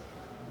this.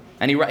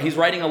 And he's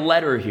writing a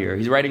letter here.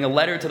 He's writing a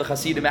letter to the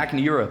Hasidim back in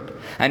Europe.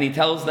 And he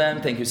tells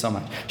them, thank you so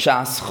much.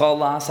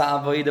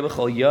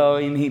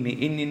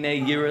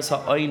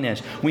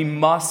 We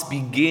must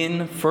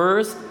begin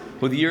first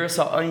with Yiras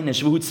Shomayim.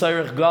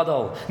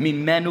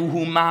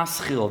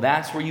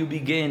 That's where you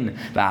begin.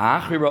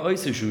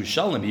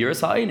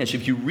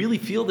 If you really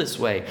feel this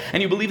way,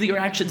 and you believe that your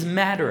actions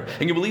matter,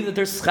 and you believe that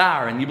there's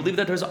schar, and you believe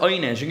that there's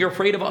oynish, and you're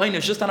afraid of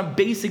oynish just on a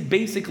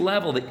basic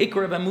level, the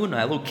ikra of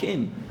Emunah,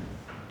 Elokim.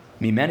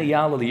 Then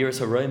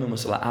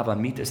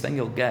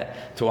you'll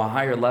get to a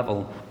higher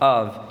level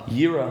of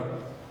Yira.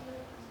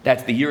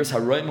 That's the Yiras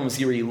Shomayim,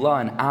 Yira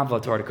Ilah, and Ava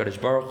toward Kadosh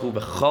Baruch Hu.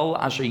 B'chol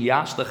asher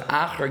yashlech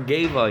acher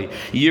gevay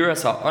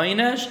Yiras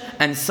Ha'onesh,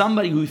 and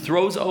somebody who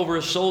throws over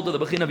his shoulder the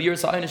bechin of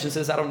Yiras Ha'onesh and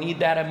says, "I don't need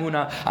that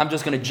Emunah. I'm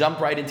just going to jump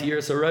right into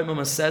Yiras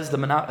Shomayim." Says the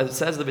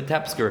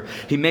Vitebsker,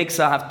 he makes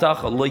a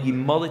haftacha lo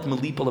yimalit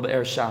melipol of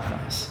er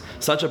shachas.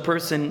 Such a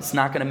person is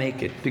not going to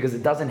make it because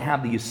it doesn't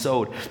have the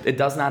yesod. It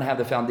does not have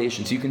the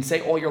foundation. So you can say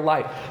all your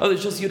life, "Oh,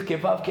 there's just Yud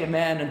Kevavke,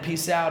 man, and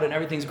peace out, and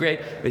everything's great."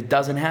 It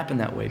doesn't happen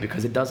that way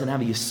because it doesn't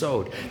have a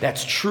yesod.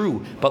 That's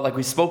true, but like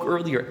we spoke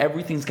earlier,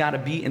 everything's got to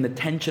be in the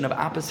tension of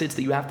opposites,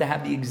 that you have to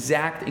have the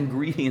exact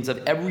ingredients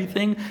of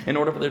everything in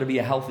order for there to be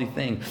a healthy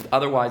thing.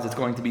 Otherwise, it's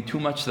going to be too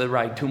much to the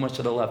right, too much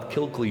to the left.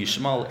 Kilkli,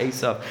 Yishmael,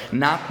 Esav,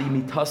 not the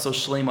mitaso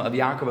shlema of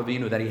Yaakov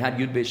Avinu that he had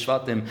Yud Beis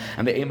Shvatim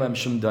and Be'emam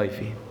Shum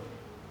Daifi.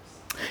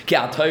 Ki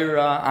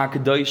atayra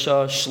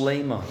akadoisha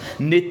shlema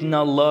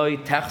nitna loy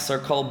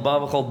techsar kol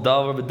bav kol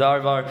davar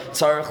v'darvar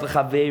tzarich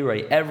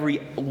lechaveirei.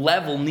 Every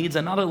level needs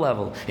another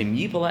level. Im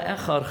yipala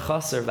echad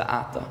chaser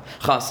v'ata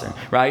chaser,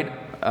 right?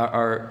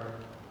 Or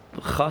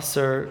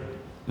chaser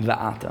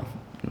v'ata. I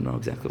don't know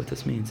exactly what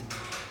this means.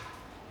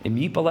 Im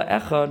yipala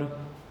echad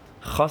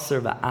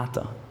chaser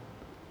v'ata.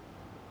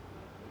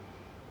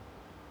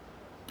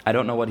 I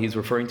don't know what he's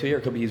referring to here.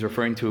 It could be he's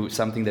referring to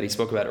something that he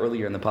spoke about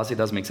earlier in the pasuk. It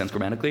doesn't make sense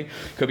grammatically. It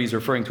could be he's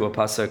referring to a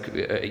pasuk,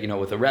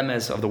 with a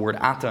remez of the word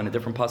ata in a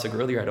different pasuk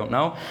earlier. I don't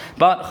know.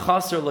 But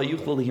chaser la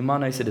yuchlo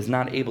lihimanis, it is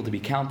not able to be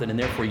counted, and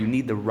therefore you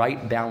need the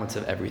right balance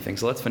of everything.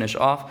 So let's finish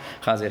off.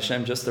 Chazei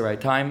Hashem, just the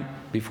right time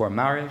before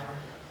Mariv.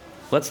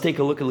 Let's take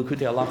a look at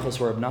Likutei Halachos,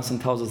 where Rebbe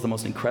Nachman tells us the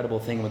most incredible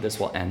thing where this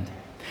will end.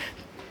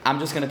 I'm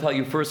just going to tell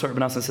you first what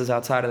Rebbe Nachman says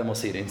outside, and then we'll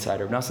see it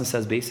inside. Rebbe Nachman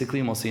says basically,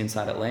 and we'll see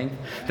inside at length,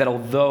 that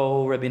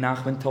although Rebbe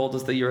Nachman told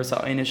us that Yiras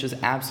Ha'onesh is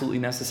absolutely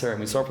necessary,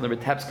 and we saw from the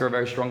Vitebsker a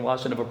very strong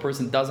lashon, if a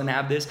person doesn't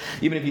have this,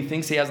 even if he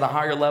thinks he has the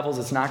higher levels,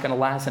 it's not going to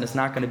last, and it's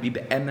not going to be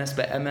be'emes,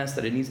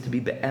 that it needs to be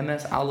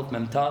be'emes, aleph,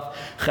 mem, taf,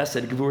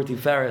 chesed, gevur,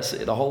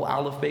 tiferes, the whole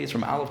aleph base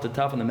from aleph to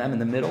taf, and the mem in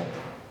the middle.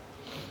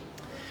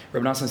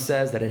 Rebbe Nachman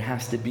says that it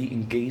has to be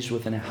engaged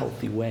with in a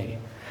healthy way.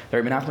 That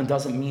Rebbe Nachman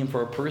doesn't mean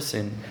for a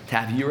person to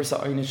have Yiras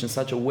Ha'onesh in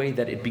such a way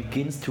that it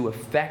begins to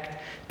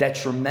affect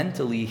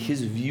detrimentally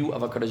his view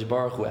of HaKadosh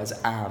Baruch Hu as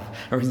Av,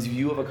 or his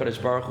view of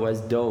HaKadosh Baruch Hu as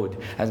Dod,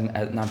 as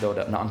not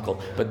Dod, not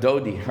uncle, but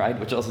Dodi, right?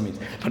 Which also means,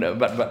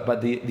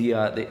 but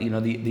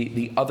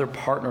the other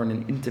partner in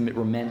an intimate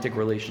romantic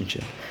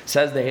relationship.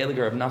 Says the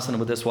Heiliger of Nasan,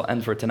 with this will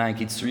end for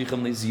tonight. A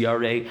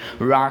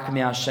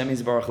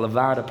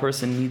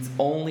person needs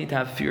only to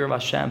have fear of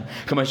Hashem.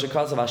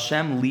 Because of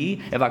Hashem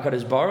li, if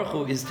HaKadosh Baruch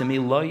Hu is to me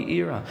lo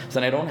ira, so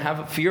then I don't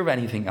have fear of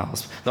anything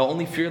else. The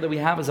only fear that we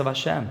have is of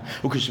Hashem.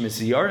 Right?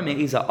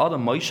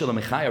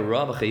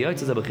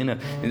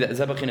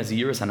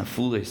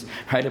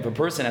 If a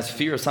person has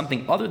fear of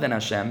something other than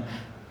Hashem,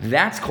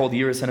 that's called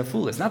Yiras and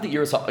Afulis. Not that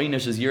Yiras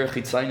Ha'onesh is Yiras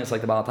Chitzainis,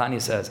 like the Baal Tanya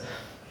says,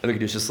 but that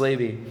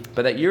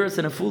Yiras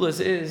and Afulis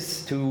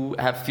is to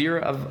have fear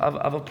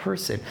of a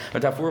person, or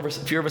to have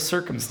fear of a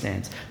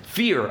circumstance.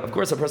 Fear, of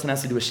course, a person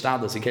has to do a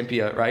shtadlus. It can't be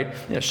a, right?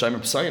 Shomer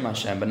P'sayim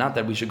Hashem, but not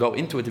that we should go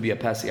into it to be a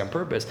pesi on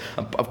purpose.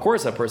 Of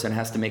course, a person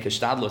has to make a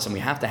shtadlus, and we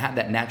have to have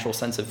that natural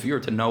sense of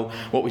fear to know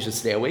what we should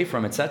stay away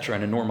from, etc.,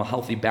 in a normal,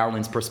 healthy,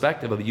 balanced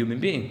perspective of a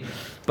human being.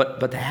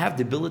 But to have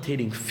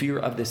debilitating fear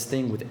of this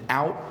thing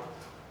without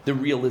the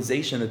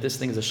realization that this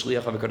thing is a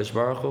shliach of HaKadosh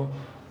Baruch Hu,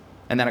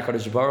 And that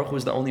HaKadosh Baruch Hu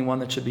is the only one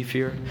that should be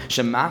feared.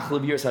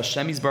 Shemachlev Yiras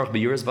Hashem Yisbarach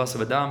b'Yiras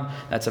Vasav Adam.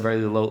 That's a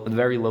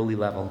very lowly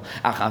level.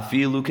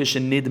 Achafilu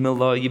kishenidmil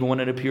lo, even when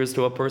it appears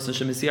to a person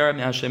Shemisiara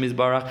Hashem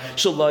Yisbarach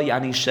Shelo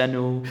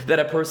Yanishenu, that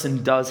a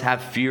person does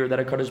have fear that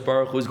HaKadosh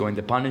Baruch Hu is going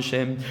to punish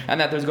him,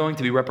 and that there's going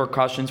to be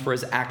repercussions for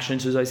his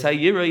actions. As I say,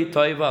 Yira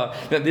Toiva,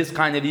 that this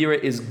kind of Yira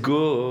is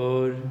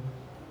good.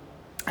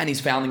 And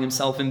he's founding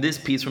himself in this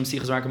piece from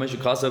Sichas Ran Kamesh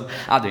Kasav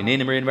Adonai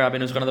Marin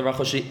Rabbeinu Zchana the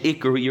Rachoshi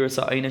Ikar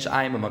Yiras Ha'Einish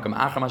Ayim Makam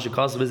Acham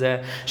Hashikasav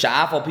Bezeh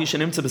Sha'afal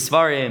Pishan Imtza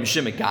Besvarim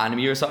Shemekanim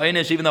Yiras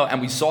Ha'Einish. Even though,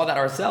 and we saw that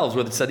ourselves,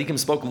 where the tzaddikim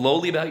spoke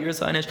lowly about Yiras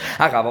Ha'Einish.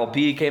 Achaval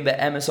Pi came the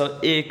Emes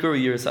Ikar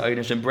Yiras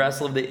Ha'Einish and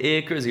Breslov the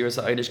Ikar Yiras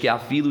Ha'Einish Ki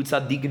Afilu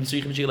Tzaddikim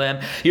Tzrichim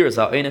Shilem Yiras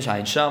Ha'Einish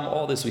Ayin Sham.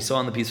 All this we saw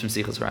in the piece from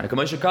Sichas Ran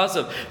Kamesh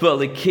Kasav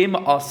V'Elikim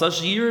Asa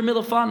Shir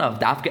Milafanav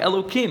Dafka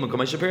Elokim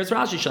Kamesh Peres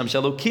Rashi Sham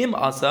Shelokim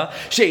Asa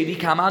Shevi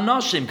Kama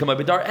Nashim Kama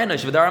B'Dar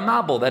Enosh V'Dar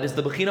Mabel. That is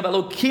the Bechina of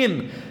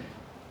Elokim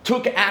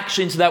took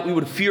action so that we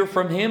would fear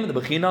from him. The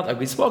Bechina that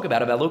we spoke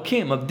about of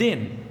Elokim, of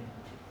Din.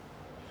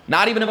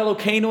 Not even of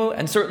Elokeinu,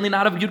 and certainly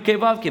not of Yud Kei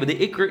Vav Kei, but the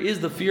Iker is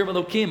the fear of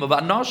Elokim, of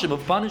Anoshim,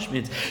 of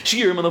punishments.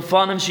 Shir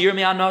Melafanim, Shir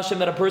Mi Anoshim,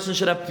 that a person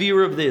should have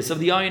fear of this, of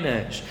the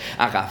Einesh.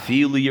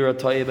 Achafilu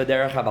Yiratoye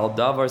B'derech Haval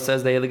Davar,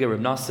 says the Elige Rebbe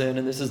Nachman,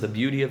 and this is the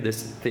beauty of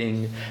this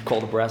thing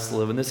called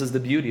Breslov, and this is the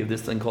beauty of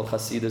this thing called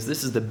Hasidus.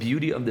 This is the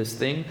beauty of this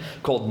thing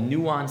called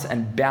nuance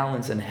and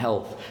balance and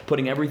health,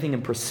 putting everything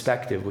in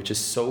perspective, which is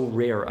so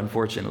rare,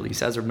 unfortunately,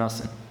 says Rebbe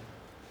Nachman.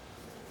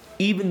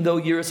 Even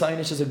though Yiras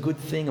Ha'Einish is a good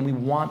thing, and we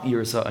want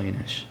Yiras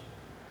Ha'Einish,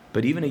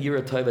 but even a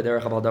Yira Toiva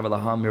derech Haval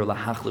Davar lahamir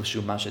lahachlev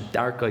shu mashet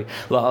darkoi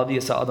lahavi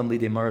yasa adam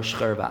lidei mar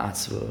shcher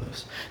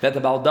va'atzvos. That the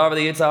Baal Davar,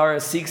 the Yetzer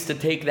Hara, seeks to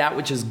take that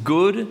which is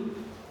good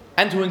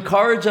and to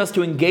encourage us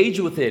to engage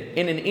with it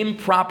in an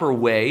improper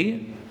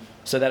way,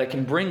 so that it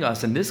can bring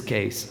us, in this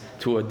case,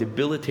 to a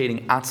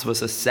debilitating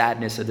atzvos, a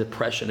sadness, a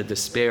depression, a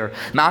despair.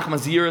 Until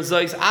the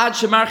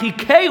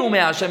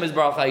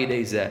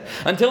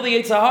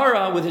Yetzer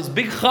Hara, with his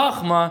big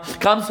chachma,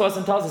 comes to us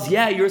and tells us,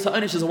 yeah, Yiras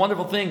Ha'Einish is a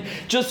wonderful thing.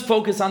 Just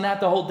focus on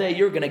that the whole day.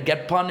 You're going to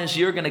get punished.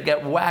 You're going to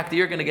get whacked.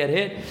 You're going to get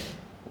hit.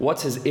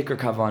 What's his ikar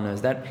kavana?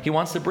 Is that he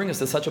wants to bring us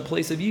to such a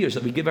place of years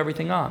that we give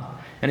everything on.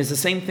 And it's the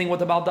same thing with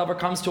the Baal Davar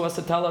comes to us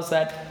to tell us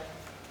that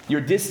you're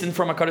distant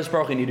from HaKadosh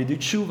Baruch Hu, you need to do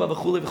tshuva,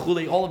 v'chule,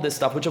 v'chule, all of this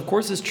stuff, which of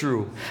course is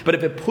true. But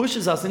if it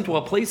pushes us into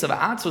a place of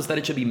atzvos, that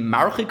it should be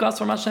marchik us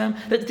from Hashem,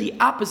 that's the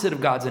opposite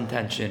of God's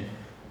intention.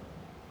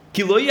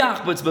 Ki lo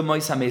yachbetz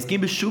b'mois hameis, ki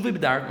b'shuva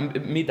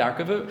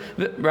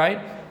midarka,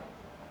 right?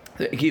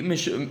 Ki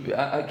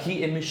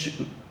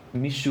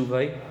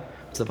mishuvay.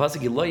 So the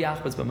pasuk lo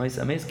yachbetz b'mois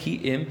hameis ki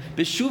im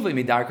b'shuvay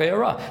midarka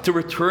yara, to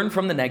return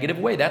from the negative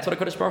way. That's what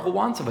HaKadosh Baruch Hu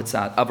wants of a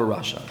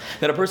rasha,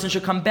 that a person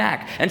should come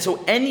back. And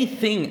so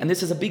anything, and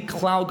this is a big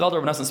cloud, Gadol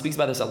Rebbe Nachman speaks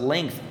about this at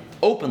length,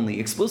 openly,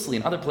 explicitly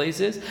in other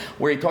places,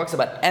 where he talks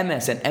about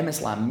emes and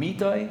emes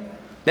la'mitoi,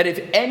 that if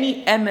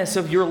any emes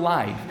of your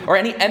life, or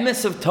any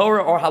emes of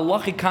Torah or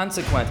halachic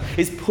consequence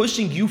is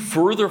pushing you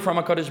further from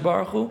HaKadosh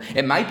Baruch Hu,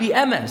 it might be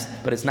emes,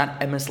 but it's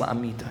not emes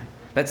la'mitoi.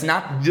 That's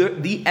not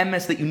the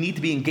emes that you need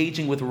to be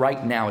engaging with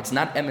right now. It's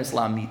not emes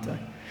la'mitoi.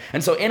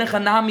 And so in a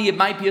chanami, it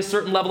might be a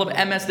certain level of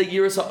emes that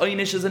Yiras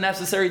Ha'Einish is a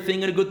necessary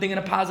thing and a good thing and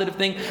a positive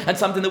thing and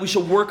something that we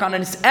should work on,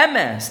 and it's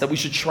emes that we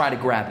should try to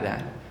grab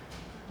that.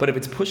 But if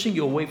it's pushing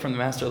you away from the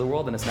master of the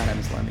world, then it's not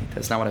emes la'mitoi.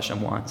 That's not what Hashem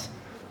wants.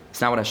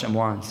 It's not what Hashem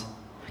wants.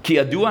 Ki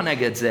yadua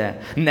neged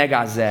zeh,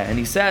 nega zeh. And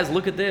he says,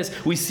 look at this.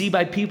 We see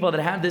by people that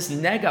have this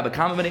nega,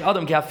 b'kama b'nei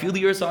adam, ki hafil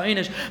Yiras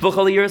Ha'Einish,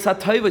 v'chol Yiras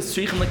HaToiva,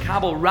 tzrichim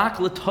lekabel rak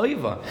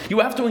l'toiva.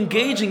 You have to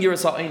engage in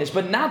Yiras Ha'Einish,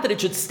 but not that it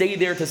should stay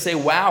there to say,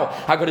 wow,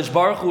 HaKadosh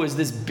Baruch Hu is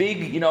this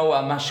big,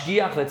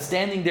 mashgiach that's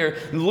standing there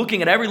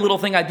looking at every little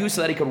thing I do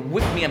so that he could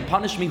whip me and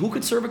punish me. Who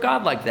could serve a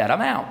God like that?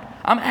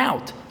 I'm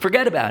out.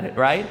 Forget about it,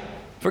 right?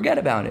 Forget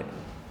about it.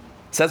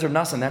 Says Rebbe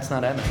Nachman, that's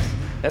not emes.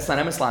 That's not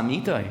emes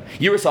la'mitoi.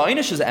 Yiras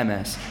Ha'Einish is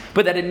emes,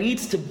 but that it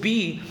needs to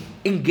be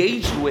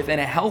engaged with in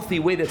a healthy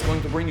way that's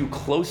going to bring you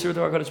closer to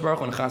HaKadosh Baruch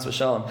Hu and chas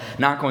v'shalom,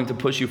 not going to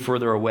push you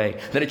further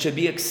away. That it should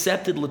be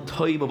accepted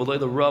l'toiba v'loy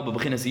l'rabba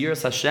b'chinas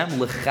Yiras Hashem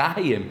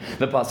l'chayim.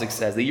 The pasuk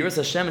says the Yiras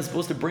Hashem is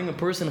supposed to bring a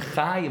person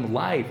chayim,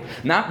 life,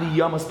 not the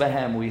yamas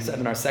behem. We said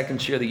in our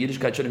second shir that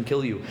Yiddishkeit shouldn't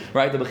kill you,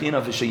 right? The b'china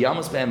of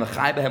sheyamas behem,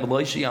 l'chay behem,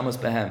 loy sheyamas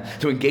behem.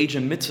 To engage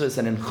in mitzvahs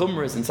and in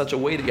chumras in such a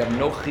way that you have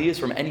no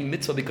chiyas from any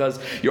mitzvah because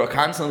you're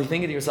constantly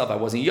thinking to yourself, I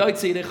wasn't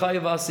yotzei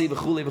dechayiv asi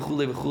v'chule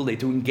v'chule v'chule.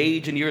 To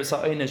engage in Yiras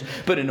Ha'Einish,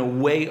 but in a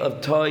way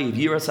of toiv,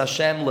 Yiras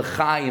Hashem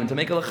l'chaim, to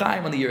make a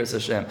l'chaim on the Yiras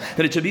Hashem.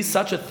 That it should be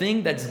such a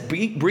thing that's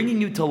bringing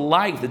you to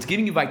life, that's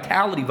giving you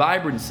vitality,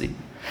 vibrancy.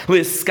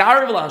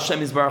 L'skarv l'Hashem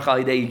yisbarach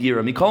al yidei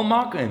yira mikol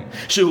makom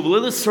shehu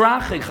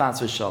l'srachei chas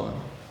v'shalom.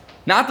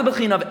 Not the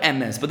Bechina of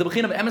Emes, but the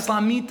Bechina of Emes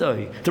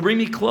La'amitai, to bring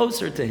me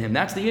closer to Him.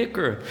 That's the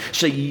Iker.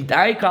 The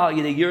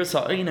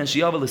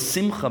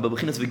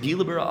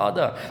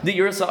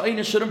Yiras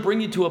Shomayim shouldn't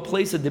bring you to a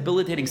place of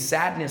debilitating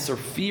sadness or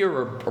fear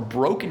or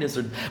brokenness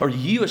or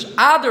Yush.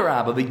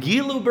 Adarabba, the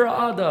Gilu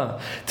Bara'ada.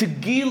 To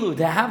Gilu,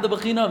 to have the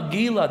Bechina of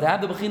Gila, to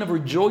have the Bechina of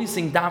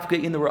rejoicing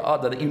Dafka in the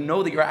Ra'ada, that you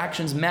know that your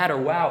actions matter.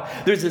 Wow,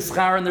 there's a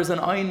schar and there's an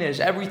einish.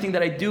 Everything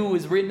that I do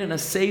is written in a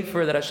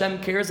sefer, that Hashem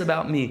cares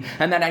about me,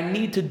 and that I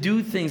need to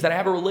do things, that I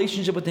have a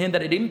relationship with Him,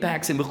 that it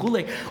impacts Him.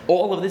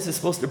 All of this is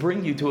supposed to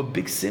bring you to a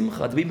big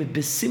simcha, to be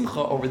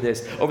besimcha over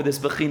this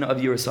bechina of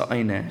Yiras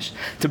Shomayim.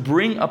 To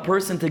bring a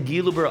person to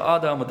Gilu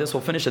Bara'ada, and with this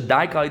we'll finish a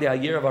daika idea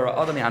year of our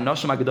Adam,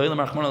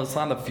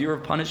 the fear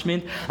of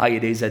punishment.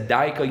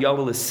 Daika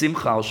yovel is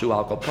simcha al shu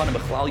al kolpanim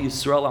b'chlal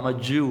Yisrael. I'm a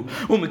Jew.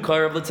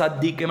 Umikarev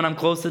l'tzadikim, and I'm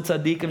close to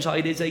tzadikim.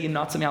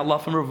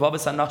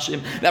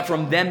 That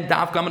from them,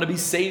 dafka, I'm going to be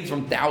saved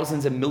from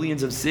thousands and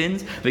millions of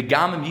sins. If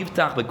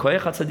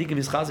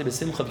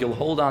you'll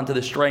hold on to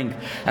the strength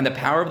and the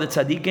power of the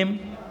tzadikim,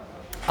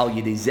 so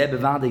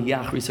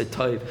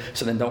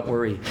then don't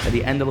worry. At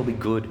the end it'll be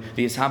good.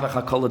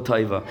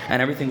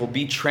 And everything will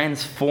be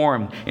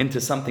transformed into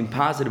something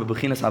positive. So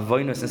the Yiras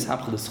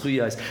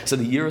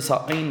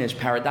Shomayim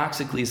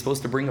paradoxically is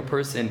supposed to bring a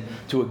person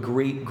to a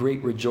great,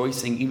 great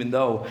rejoicing, even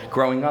though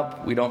growing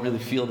up we don't really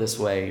feel this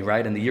way,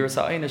 right? And the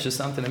Yiras Shomayim is just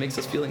something that makes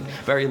us feeling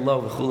very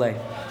low.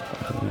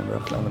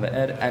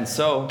 And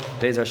so,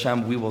 Be'ez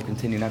Hashem, we will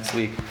continue next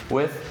week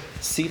with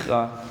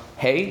Sicha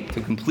Hey, to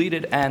complete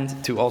it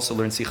and to also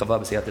learn Sicha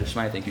Vav.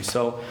 Thank you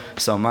so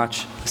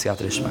much.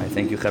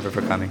 Thank you, Chaver,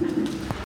 for coming.